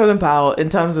mean, like Colin Powell, in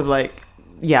terms of like,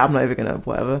 yeah, I'm not even gonna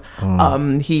whatever.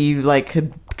 He like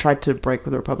had tried to break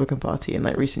with the Republican Party in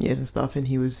like recent years and stuff, and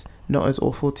he was not as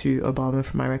awful to Obama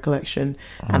from my recollection.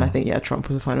 And I think Trump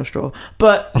was the final straw.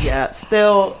 But yeah,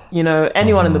 still,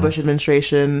 anyone in the Bush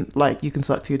administration, like, you can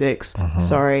suck two dicks.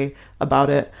 Sorry about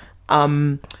it.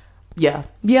 Yeah,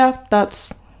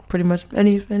 that's pretty much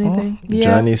anything.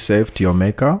 Journey safe to your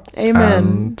maker. Amen.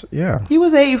 And yeah. He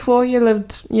was 84. He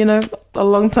lived, a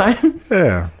long time.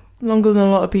 Yeah. Longer than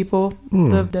a lot of people,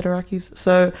 the dead Iraqis.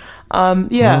 So,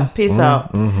 peace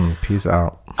out. Peace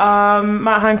out.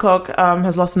 Matt Hancock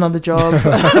has lost another job.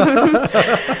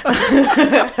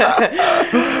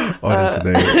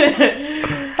 Honestly.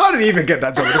 How did he even get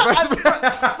that job in the first place?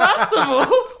 First of all,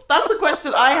 that's the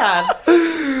question I had.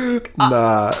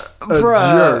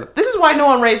 Joke. This is why no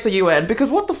one rates the UN, because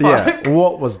what the fuck? Yeah,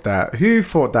 what was that? Who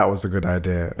thought that was a good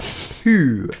idea?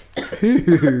 Who?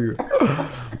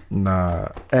 Nah,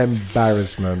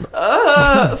 embarrassment.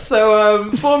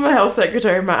 Former Health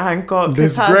Secretary Matt Hancock.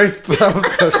 Disgraced Health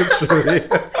Secretary.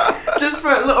 Just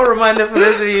for a little reminder for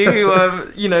those of you who,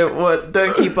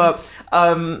 don't keep up.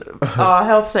 Our former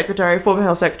health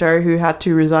secretary, who had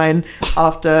to resign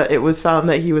after it was found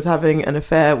that he was having an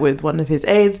affair with one of his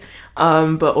aides,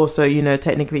 but also,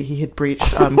 technically he had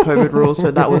breached COVID rules,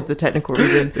 so that was the technical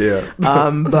reason. Yeah.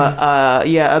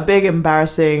 A big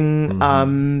embarrassing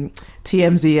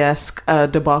TMZ-esque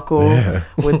debacle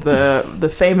with the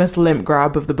famous limp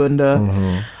grab of the bunda.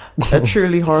 Mm-hmm. A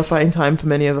truly horrifying time for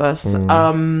many of us.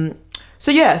 So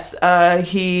yes,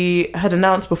 he had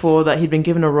announced before that he'd been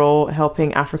given a role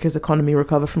helping Africa's economy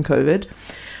recover from COVID.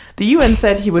 The UN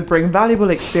said he would bring valuable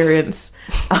experience.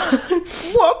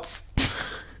 What?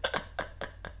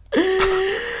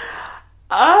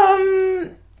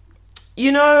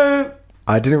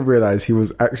 I didn't realize he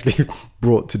was actually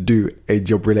brought to do a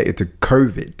job related to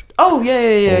COVID. Oh,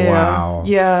 yeah. Wow.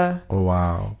 Yeah. Oh,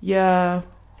 wow. Yeah.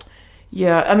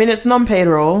 I mean, it's non-paid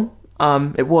role.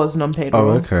 It was non-paid role.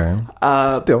 Oh, okay.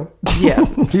 Still. Yeah.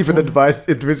 Even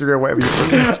advisory or whatever you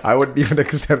think, I wouldn't even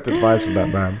accept advice from that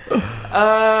man.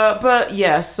 But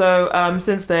yeah, so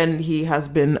since then he has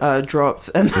been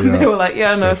dropped, and they were like,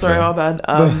 sorry, our bad.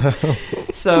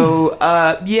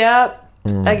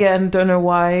 Again, don't know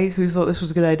who thought this was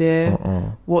a good idea,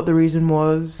 what the reason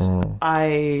was.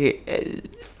 The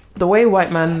way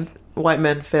white men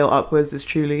fail upwards is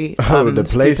truly the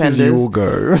places you will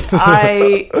go.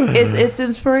 It's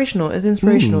inspirational. It's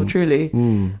inspirational, truly.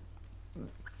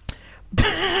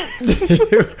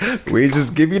 We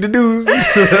just give you the news.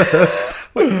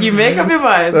 You make up your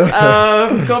mind.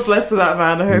 God bless to that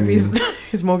man. I hope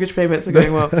his mortgage payments are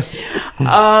going well.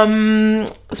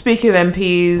 Speaking of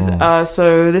MPs,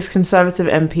 so this Conservative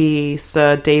MP,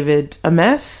 Sir David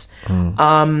Ames,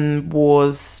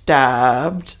 was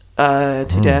stabbed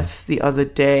to death the other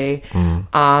day.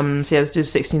 This dude,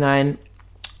 69,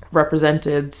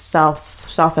 represented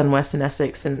South and West in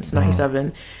Essex since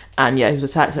 97, and he was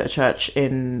attacked at a church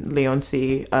in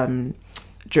Leigh-on-Sea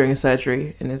during a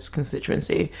surgery in his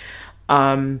constituency.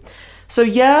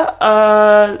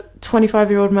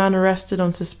 25-year-old man arrested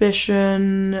on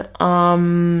suspicion.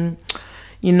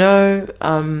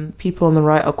 People on the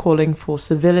right are calling for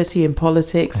civility in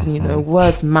politics, and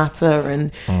words matter,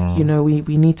 and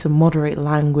we need to moderate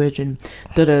language and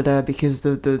because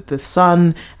the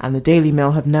Sun and the Daily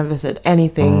Mail have never said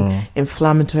anything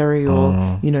inflammatory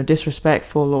or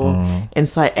disrespectful or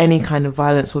incite any kind of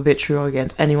violence or vitriol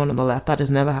against anyone on the left. That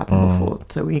has never happened before.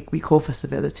 So we call for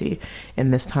civility in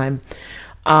this time.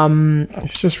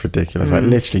 It's just ridiculous. Like,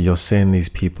 literally, you're seeing these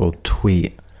people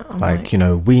tweet.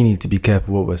 We need to be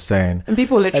careful what we're saying. And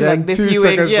people literally this you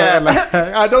ain't,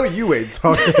 I know you ain't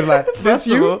talking like this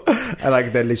you.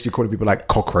 And they're literally calling people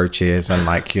cockroaches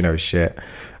and shit.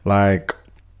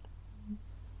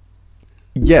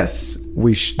 Yes,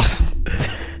 we shouldn't.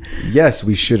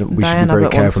 We should be very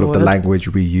careful of the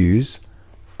language we use.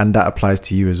 And that applies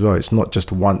to you as well. It's not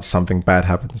just once something bad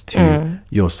happens to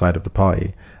your side of the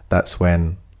party. That's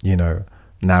when,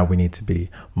 now we need to be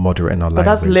moderate in our language.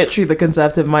 But that's literally the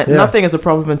Conservative mind. Yeah. Nothing is a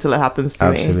problem until it happens to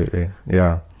me. Absolutely,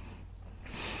 yeah.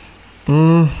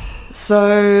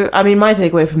 So, I mean, my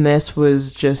takeaway from this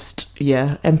was just,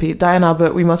 MP Diane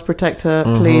Abbott, we must protect her,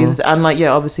 please. And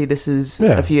obviously this is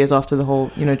a few years after the whole,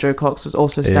 Joe Cox was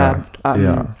also stabbed,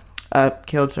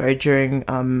 killed, during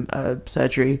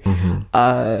surgery. Or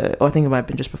I think it might have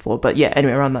been just before. But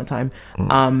anyway, around that time.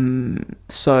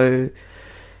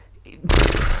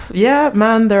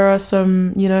 Man, there are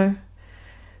some,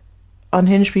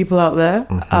 unhinged people out there.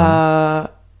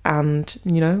 And,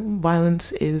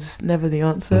 violence is never the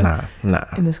answer. Nah.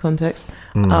 In this context.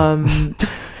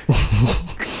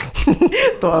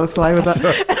 Thought I was sly with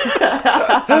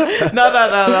that. No.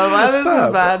 Violence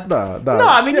is bad. No,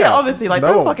 I mean, obviously,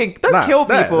 don't kill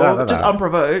people just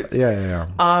unprovoked. Yeah.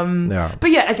 But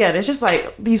again, it's just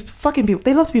these fucking people,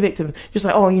 they love to be victims. Just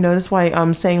that's why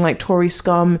I'm saying Tory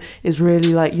scum is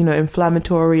really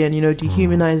inflammatory and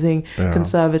dehumanizing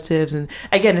conservatives. And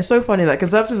again, it's so funny that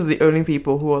conservatives are the only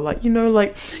people who are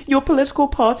your political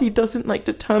party doesn't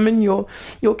determine your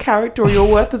character or your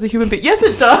worth as a human being. Yes,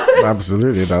 it does.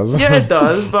 Absolutely, it does. Yeah, it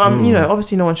does. But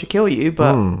obviously no one should kill you.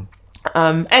 But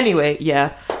anyway,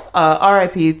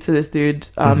 RIP to this dude.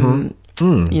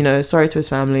 You know, sorry to his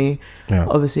family. Yeah.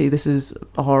 Obviously, this is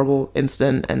a horrible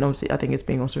incident, and obviously, I think it's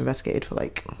being also investigated for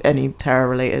like any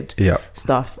terror-related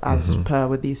stuff as per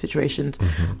with these situations.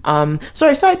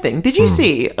 Sorry, side thing. Did you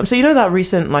see? So you know that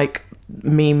recent like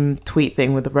meme tweet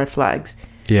thing with the red flags?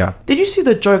 Yeah. Did you see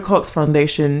the Joe Cox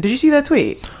Foundation? Did you see their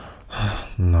tweet?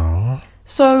 No.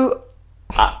 So.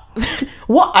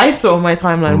 What I saw on my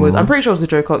timeline was, I'm pretty sure it was the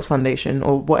Joe Cox Foundation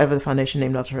or whatever the foundation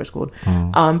named after her is called.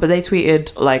 But they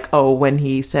tweeted like, oh, when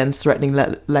he sends threatening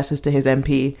letters to his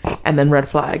MP and then red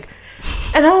flag.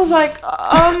 And I was like,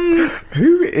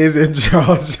 who is in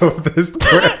charge of this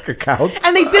Twitter account?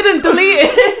 And they didn't delete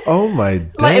it. Oh my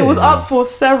days. Like it was up for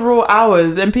several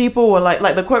hours and people were like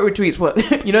the quote retweets were,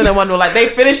 you know, the one where like they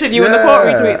finishing you in the quote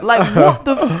retweet. Like what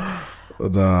the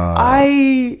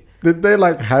Did they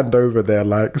like hand over their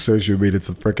like social media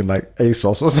to freaking like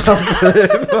ASOS or something?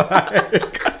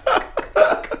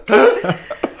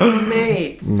 Like,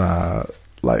 mate. Nah,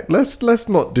 like let's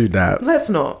not do that.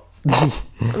 Let's not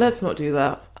do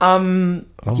that. Oh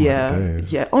yeah, my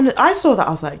days. yeah. I saw that. I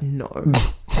was like, no,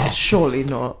 surely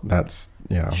not. That's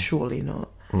surely not.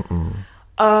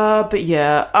 But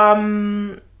yeah.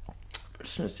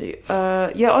 Let's see.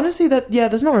 Honestly,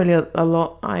 there's not really a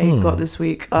lot I got this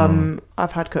week.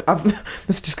 I've had this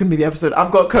is just gonna be the episode.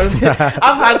 I've got COVID.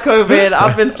 I've had COVID.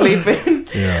 I've been sleeping.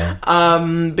 Yeah.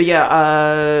 But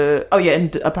yeah.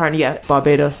 And apparently,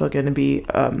 Barbados are going to be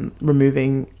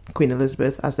removing Queen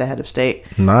Elizabeth as their head of state.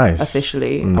 Nice.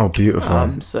 Officially. Oh,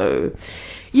 beautiful. So,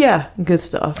 yeah, good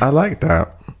stuff. I like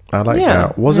that.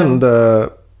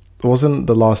 That. Wasn't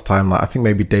the last time, like I think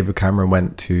maybe David Cameron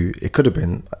went to, it could have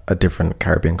been a different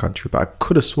Caribbean country, but I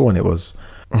could have sworn it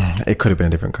could have been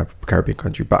a different Caribbean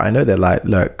country, but I know they're like,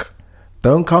 look,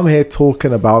 don't come here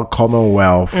talking about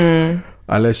Commonwealth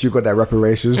unless you got that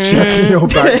reparations check in your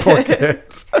back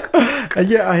pocket. And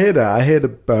yeah, I hear that. I hear the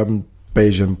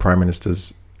Bayesian Prime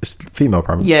Minister's female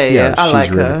Prime Minister. Yeah, I like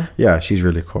her. Yeah, she's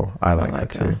really cool. I like her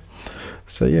too.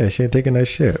 So yeah, she ain't taking that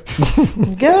shit.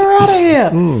 Get her out of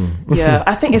here. Yeah,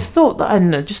 I think it's still, I don't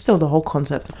know, just still the whole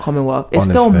concept of Commonwealth. It's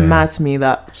honestly, still mad to me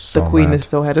that the Queen is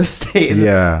still head of state.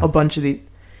 And a bunch of these.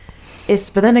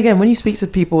 But then again, when you speak to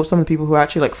people, some of the people who are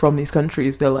actually like from these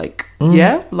countries, they're like,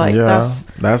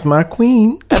 that's my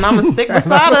queen, and I'm gonna stick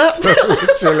beside her.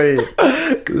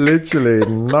 literally,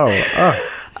 no.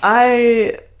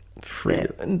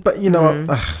 But you know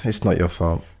what? It's not your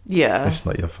fault. Yeah, it's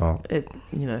not your fault.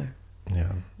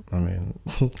 Yeah, I mean,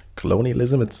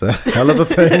 colonialism, it's a hell of a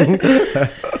thing.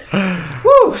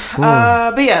 Woo!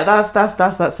 But yeah, that's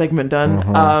that segment done.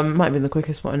 Might have been the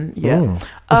quickest one. Yeah.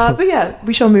 But yeah,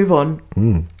 we shall move on.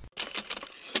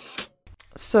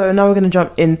 So now we're going to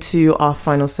jump into our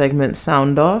final segment,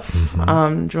 Sound Off. Do you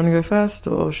want to go first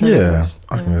or should I go first?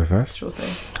 I can go first. Sure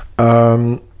thing.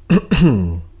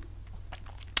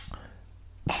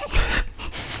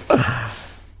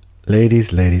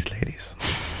 Ladies.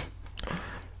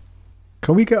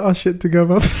 Can we get our shit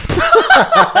together?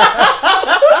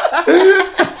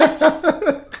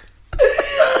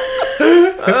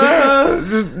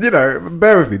 Just, you know,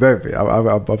 bear with me.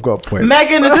 I've got a point.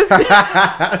 Megan, is this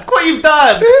what you've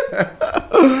done?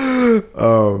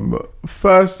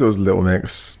 First it was Lil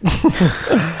Mix.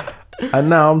 And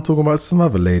now I'm talking about some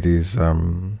other ladies.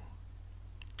 I'll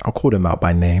call them out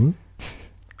by name.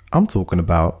 I'm talking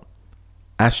about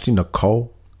Ashley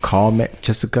Nicole, Carmen,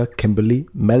 Jessica, Kimberly,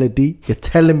 Melody. You're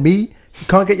telling me you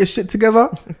can't get your shit together?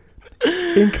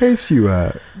 In case you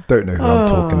don't know who I'm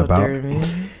talking about,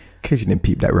 in case you didn't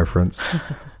peep that reference,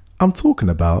 I'm talking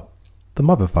about the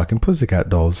motherfucking Pussycat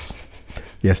Dolls.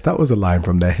 Yes, that was a line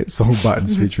from their hit song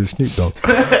Buttons featuring Snoop Dogg.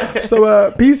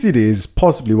 So PCD is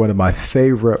possibly one of my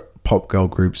favorite pop girl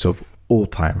groups of all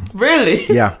time. Really?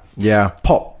 Yeah.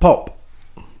 Pop.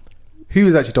 Who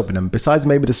was actually topping them? Besides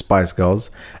maybe the Spice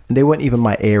Girls. And they weren't even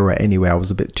my era anyway. I was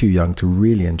a bit too young to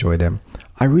really enjoy them.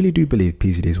 I really do believe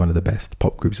PCD is one of the best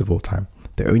pop groups of all time.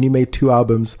 They only made 2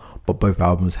 albums, but both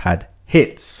albums had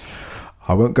hits.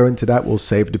 I won't go into that. We'll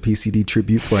save the PCD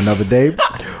tribute for another day.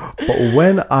 But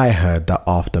when I heard that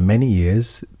after many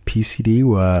years, PCD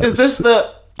were... Is this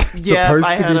supposed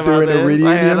to be doing a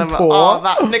reunion tour.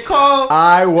 Nicole.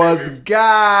 I was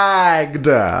gagged.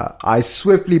 I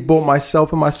swiftly bought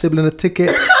myself and my sibling a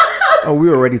ticket and we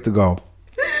were ready to go.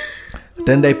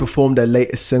 Then they performed their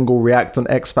latest single, React on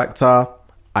X Factor.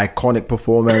 Iconic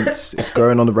performance. It's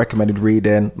going on the recommended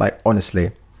reading. Like,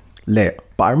 honestly, lit.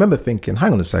 But I remember thinking,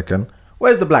 hang on a second,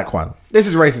 where's the black one? This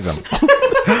is racism.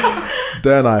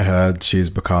 Then I heard she's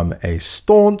become a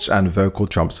staunch and vocal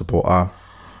Trump supporter.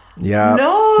 Yeah.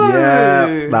 No.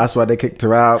 Yeah. That's why they kicked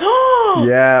her out.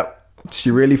 Yeah.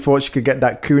 She really thought she could get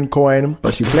that coon coin,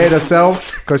 but she played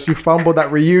herself because she fumbled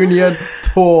that reunion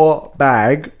tour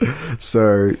bag.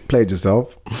 So played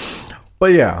yourself.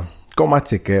 But yeah, got my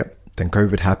ticket. Then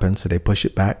COVID happened, so they push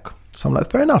it back. So I'm like,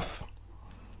 fair enough.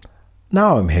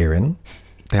 Now I'm hearing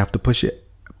they have to push it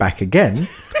back again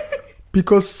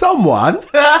because someone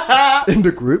in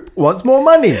the group wants more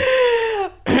money.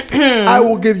 I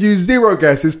will give you 0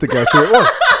 guesses to guess who it was.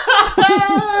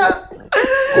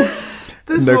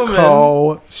 This Nicole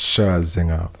woman.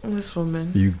 Scherzinger. This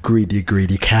woman. You greedy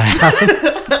cat.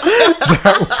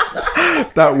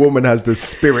 that woman has the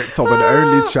spirits of an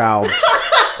only child.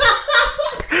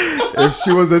 If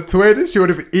she was a twin, she would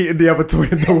have eaten the other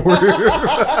twin in the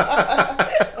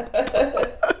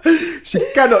womb. She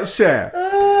cannot share.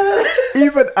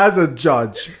 Even as a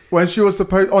judge, when she was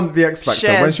supposed on the X Factor,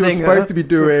 when she was supposed to be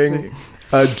doing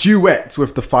a duet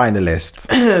with the finalists,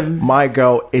 my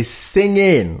girl is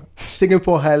singing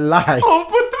for her life.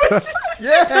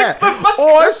 Yeah,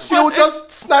 or she'll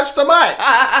just snatch the mic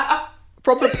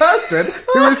from the person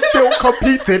who is still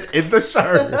competing in the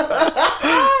show.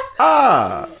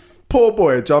 Poor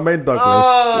boy, Jermaine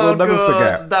Douglas. We'll never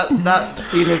forget. That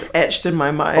scene is etched in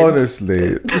my mind.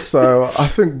 Honestly. So I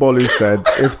think Bolu said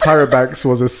if Tyra Banks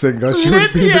was a singer, she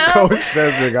would be Nicole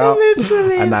Scherzinger.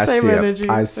 Literally. And I see energy, it.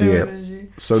 I see it.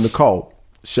 Energy. So Nicole,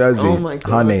 Scherzi,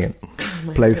 honey,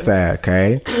 play fair,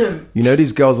 okay? You know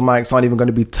these girls' mics aren't even going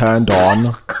to be turned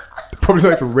on. Probably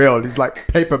not even real. These like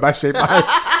paper mache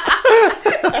mics.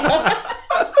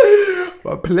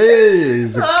 But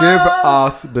please give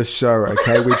us the show,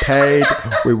 okay? We paid,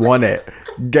 we want it.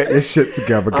 Get your shit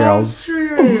together, girls.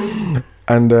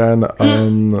 And then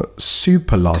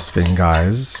super last thing,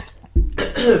 guys.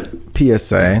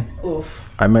 PSA. Oof.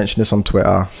 I mentioned this on Twitter,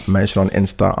 I mentioned on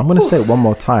Insta. I'm gonna say it one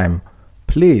more time.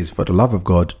 Please, for the love of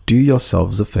God, do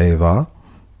yourselves a favor.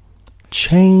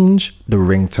 Change the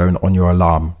ringtone on your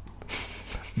alarm.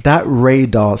 That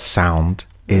radar sound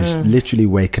is literally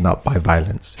waking up by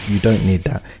violence. You don't need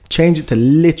that. Change it to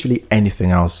literally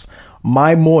anything else.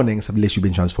 My mornings have literally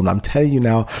been transformed. I'm telling you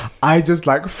now, I just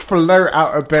like float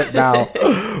out a bit now.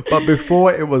 But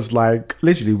before it was like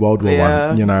literally World War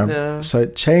One, you know. Yeah. So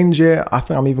change it. I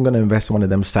think I'm even going to invest in one of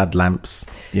them sad lamps,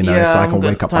 you know, so I can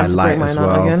wake up by light as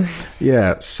well.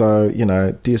 Yeah. So, you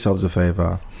know, do yourselves a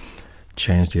favor.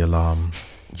 Change the alarm.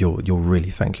 You'll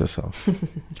really thank yourself.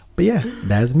 But yeah,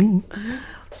 that's me.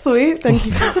 Sweet, thank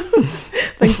you.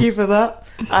 Thank you for that.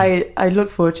 I look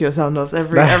forward to your sound offs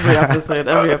every episode.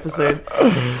 That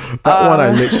one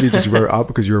I literally just wrote up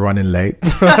because you were running late.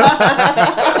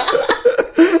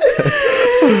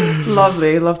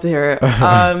 Lovely, love to hear it.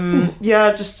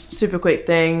 Yeah, just super quick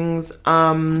things.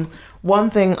 One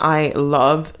thing I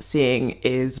love seeing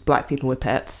is black people with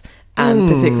pets. And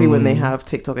particularly when they have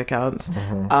TikTok accounts.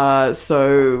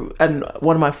 So, and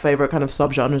one of my favorite kind of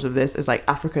subgenres of this is like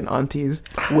African aunties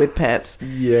with pets.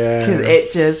 Yeah. Because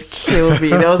it just kills me.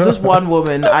 There was this one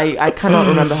woman, I cannot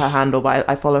remember her handle, but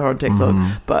I follow her on TikTok.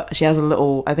 But she has a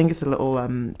little, I think it's a little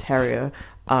terrier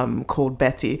called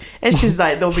Betty. And she's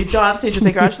like, they'll be dancing, she'll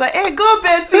take her out, she's like, hey, go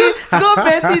Betty, dance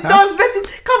Betty,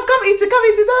 come eat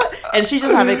it. And she's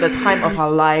just having the time of her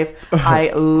life.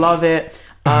 I love it.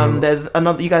 There's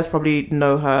another, you guys probably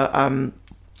know her,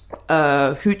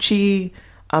 Hoochie,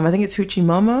 I think it's Hoochie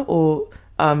Mama, or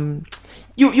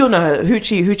you'll know her,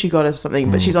 Hoochie Goddess or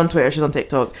something, but she's on Twitter, she's on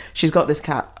TikTok, she's got this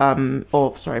cat,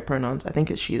 pronouns, I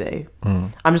think it's she, they,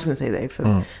 I'm just gonna say they,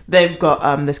 they've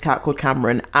got this cat called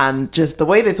Cameron, and just the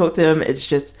way they talk to him, it's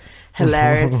just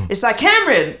hilarious. It's like,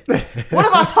 Cameron, what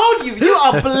have I told you? You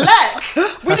are black.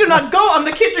 We do not go on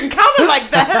the kitchen counter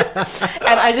like that.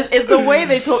 And it's the way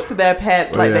they talk to their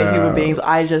pets like they're human beings.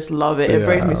 I just love it. It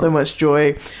brings me so much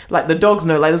joy. Like the dogs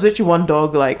know, like there's literally one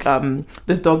dog, like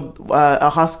this dog, a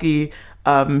husky,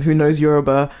 who knows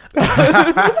Yoruba.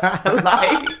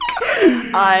 Like,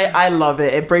 I love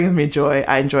it. It brings me joy.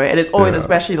 I enjoy it. And it's always,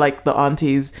 especially like the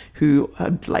aunties who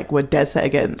like were dead set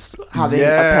against having a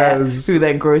pet, who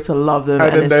then grow to love them.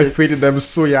 And then they're feeding them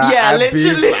soya and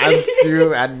literally. Beef and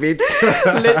stew and meat.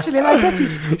 Literally like,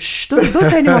 Betty, shh, don't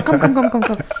tell anyone.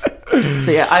 Come.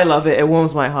 So yeah, I love it. It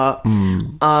warms my heart.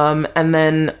 And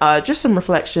then just some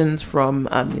reflections from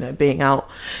being out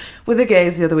with the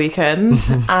gays the other weekend.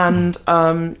 And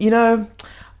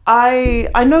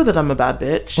I know that I'm a bad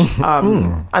bitch.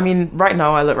 I mean, right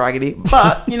now I look raggedy,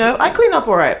 but I clean up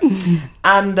all right.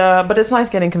 And but it's nice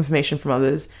getting confirmation from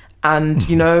others. And,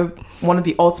 you know, one of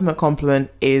the ultimate compliment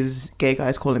is gay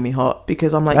guys calling me hot,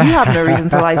 because I'm like, you have no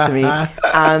reason to lie to me.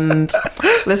 And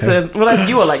listen,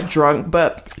 you were like drunk,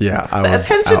 but yeah, I the was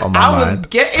attention out of my I was mind.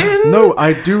 getting. No,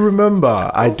 I do remember.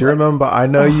 I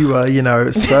know you were, you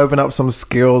know, serving up some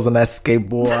skills on that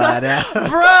skateboard.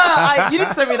 Bruh, you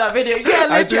didn't send me that video. Yeah,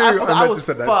 literally, I was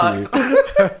fucked.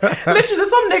 Literally, there's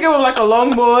some nigga with like a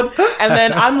longboard, and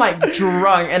then I'm like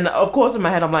drunk, and of course in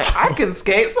my head I'm like, I can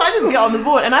skate, so I just get on the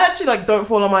board, and I actually like don't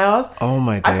fall on my ass. Oh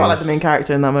my days. I felt like the main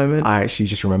character in that moment. I actually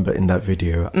just remember in that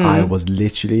video, I was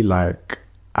literally like,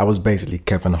 I was basically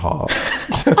Kevin Hart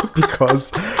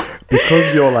because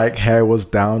your like hair was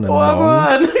down and long.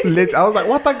 I was like,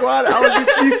 what the god? I was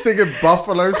literally singing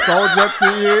Buffalo Soldier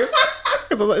to you.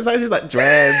 Because it's actually like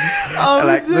dreads. And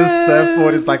like the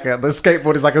skateboard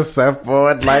is like a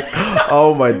surfboard. Like,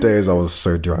 oh my days, I was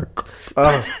so drunk.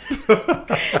 Oh.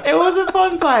 It was a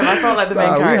fun time. I felt like the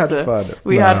main character.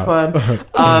 We had fun.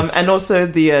 And also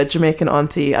the Jamaican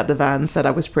auntie at the van said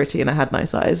I was pretty and I had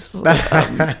nice eyes. So,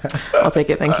 I'll take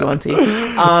it. Thank you, auntie.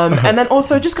 And then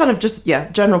also just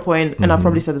general point, and I've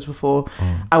probably said this before.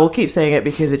 I will keep saying it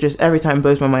because it just every time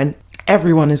blows my mind.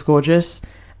 Everyone is gorgeous.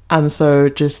 And so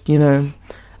just, you know,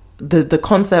 the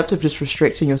concept of just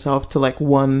restricting yourself to like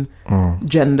one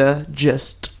gender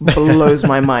just blows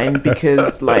my mind,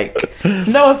 because like,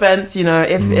 no offense, you know,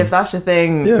 if that's your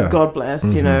thing, God bless,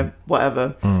 you know,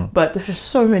 whatever. But there's just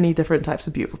so many different types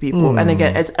of beautiful people. And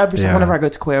again, it's every time whenever I go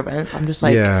to queer events, I'm just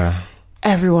like,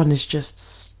 everyone is just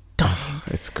stunning.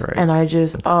 It's great. And I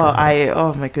just,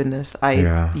 oh my goodness.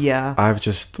 I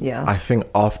think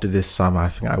after this summer, I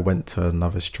think I went to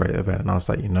another straight event and I was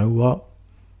like, you know what?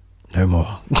 No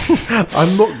more.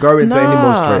 I'm not going to any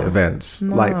more straight events.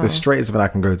 Like the straightest event I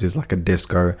can go to is like a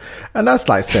disco, and that's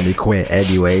like semi-queer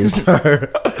anyways.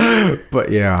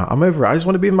 But yeah, I'm over it. I just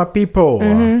want to be with my people.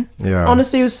 Yeah.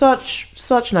 Honestly, it was such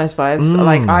nice vibes.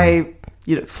 Like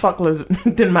fuck loads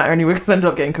didn't matter anyway, because I ended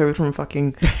up getting COVID from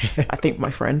fucking I think my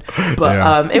friend.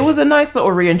 But it was a nice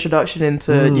little reintroduction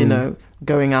into you know,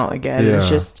 going out again. It's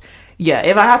just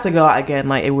if I had to go out again,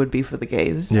 like, it would be for the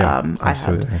gays.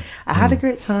 Absolutely. I had a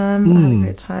great time. I had a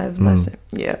great time. It was nice.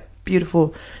 Yeah,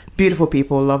 beautiful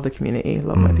people. Love the community.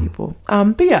 Love my people.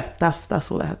 But yeah, that's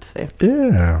all I had to say.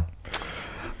 Yeah.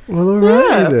 Well,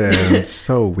 alright then.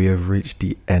 So we have reached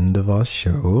the end of our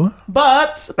show.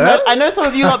 But I know some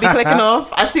of you not be clicking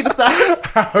off. I see the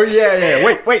stats. Oh yeah.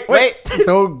 Wait.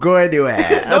 Don't go anywhere.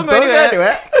 Don't go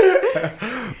anywhere.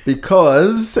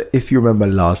 Because if you remember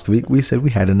last week, we said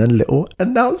we had a little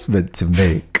announcement to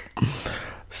make.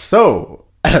 So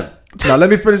now let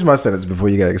me finish my sentence before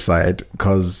you get excited,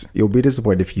 because you'll be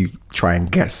disappointed if you try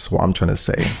and guess what I'm trying to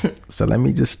say. So let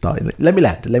me just start. Let me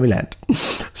land.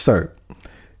 So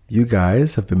you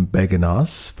guys have been begging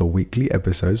us for weekly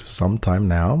episodes for some time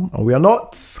now, and we are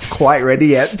not quite ready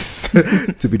yet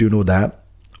to be doing all that.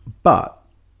 But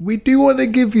we do want to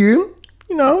give you,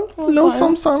 you know, a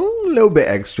little bit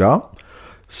extra.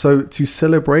 So to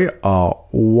celebrate our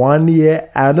 1 year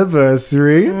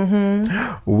anniversary,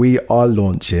 we are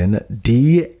launching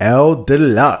DL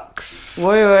Deluxe.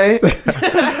 Wait.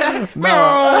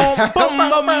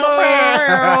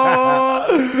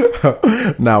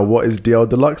 Now, what is DL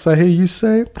Deluxe, I hear you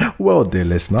say? Well, dear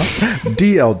listener,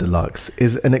 DL Deluxe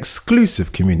is an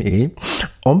exclusive community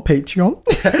on Patreon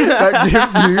that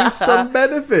gives you some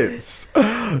benefits.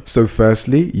 So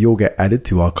firstly, you'll get added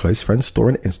to our close friends store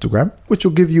on Instagram, which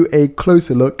will give you a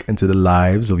closer look into the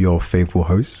lives of your faithful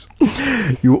hosts.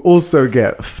 You will also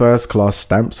get first class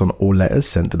stamps on all letters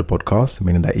sent to the podcast,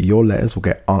 meaning that your letters will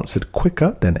get answered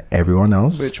quicker than everyone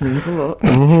else, which means a lot.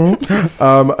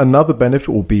 Another benefit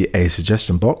will be a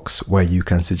suggestion box where you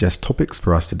can suggest topics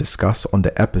for us to discuss on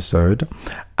the episode.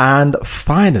 And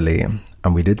finally,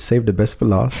 and we did save the best for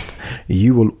last,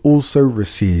 you will also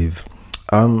receive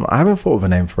I haven't thought of a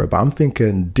name for it, but I'm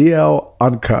thinking DL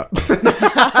Uncut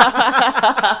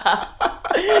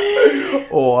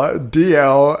or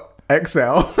DL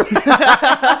XL.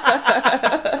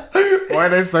 Why are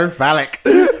they so phallic?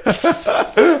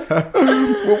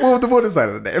 We'll decide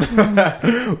on the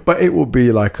name. But it will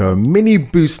be like a mini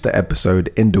booster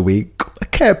episode in the week, a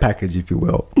care package, if you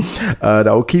will, that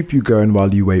will keep you going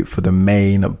while you wait for the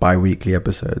main bi-weekly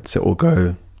episodes. It will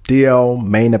go DL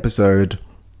main episode,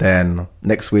 then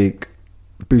next week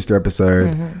booster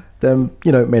episode, then,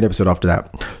 you know, main episode after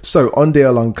that. So on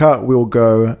DL Uncut, we'll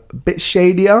go a bit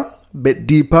shadier, a bit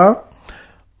deeper,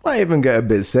 might even get a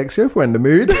bit sexier if we're in the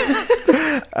mood.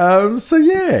 So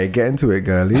yeah, get into it,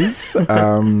 girlies.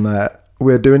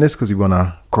 We're doing this because we want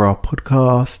to grow our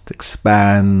podcast,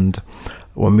 expand,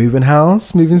 we're moving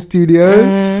house, moving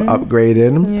studios,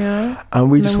 upgrading. Yeah.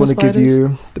 And we just want to give spiders.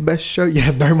 you the best show.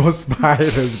 Yeah, no more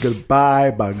spiders.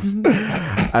 Goodbye, bugs.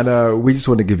 And we just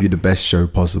want to give you the best show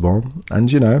possible.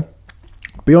 And, you know,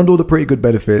 beyond all the pretty good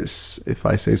benefits, if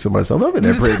I say so myself, I mean,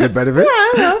 they're pretty good benefits.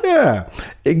 Yeah.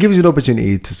 It gives you an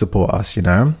opportunity to support us, you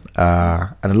know.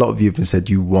 And a lot of you have said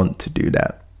you want to do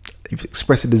that. You've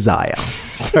expressed a desire.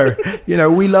 So, you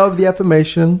know, we love the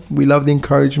affirmation. We love the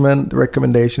encouragement, the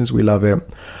recommendations. We love it.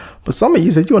 But some of you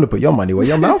said you want to put your money where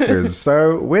your mouth is.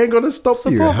 So we ain't going to stop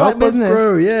you. Help us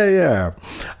grow. Yeah.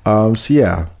 So,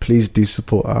 yeah, please do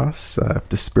support us if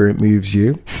the spirit moves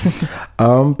you.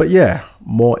 But, yeah,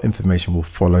 more information will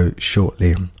follow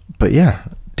shortly. But, yeah,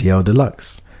 DL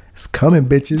Deluxe. It's coming,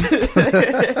 bitches.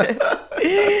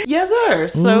 Yes, sir.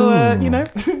 So, you know,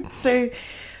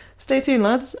 stay tuned,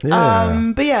 lads.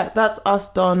 Yeah. But yeah, that's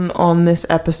us done on this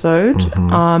episode.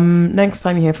 Next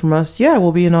time you hear from us,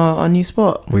 we'll be in our new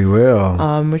spot. We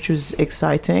will. Which was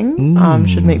exciting.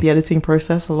 Should make the editing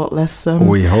process a lot less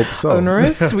we hope so.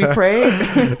 onerous. We pray.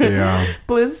 Yeah.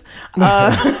 Please.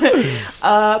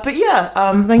 But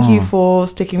yeah, thank you for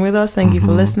sticking with us. Thank you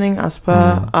for listening. As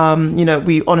per, you know,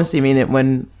 we honestly mean it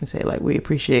when we say like we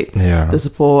appreciate the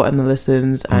support and the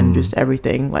listens and just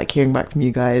everything. Like hearing back from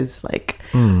you guys, like.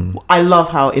 I love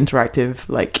how interactive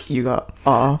like you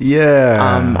are.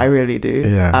 Yeah. I really do.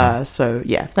 Yeah. So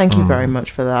yeah, thank you very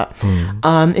much for that.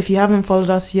 If you haven't followed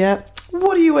us yet,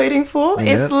 what are you waiting for?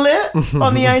 Yeah. It's lit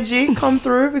on the IG. Come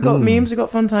through. We got memes. We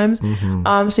got fun times.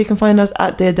 So you can find us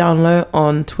at Dear Download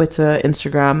on Twitter,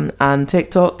 Instagram, and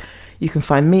TikTok. You can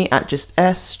find me at just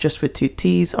with 2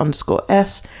 T's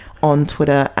 _S on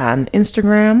Twitter and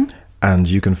Instagram. And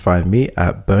you can find me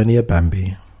at Bernia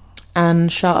Bambi.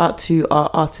 And shout out to our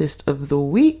artist of the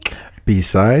week,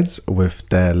 B-Sides, with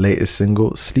their latest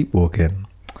single, Sleepwalking.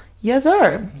 Yes,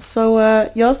 sir. So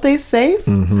y'all stay safe,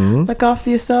 look after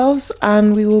yourselves,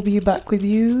 and we will be back with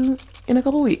you in a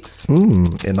couple of weeks.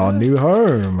 In our new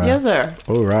home. Yes, sir.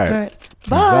 All right. All right. Peace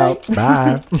Bye. out.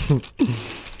 Bye.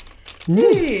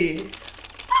 Hey,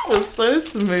 that was so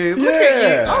smooth. Look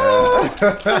at you. Oh,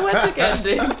 poetic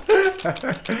ending.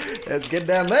 Let's get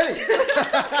that money.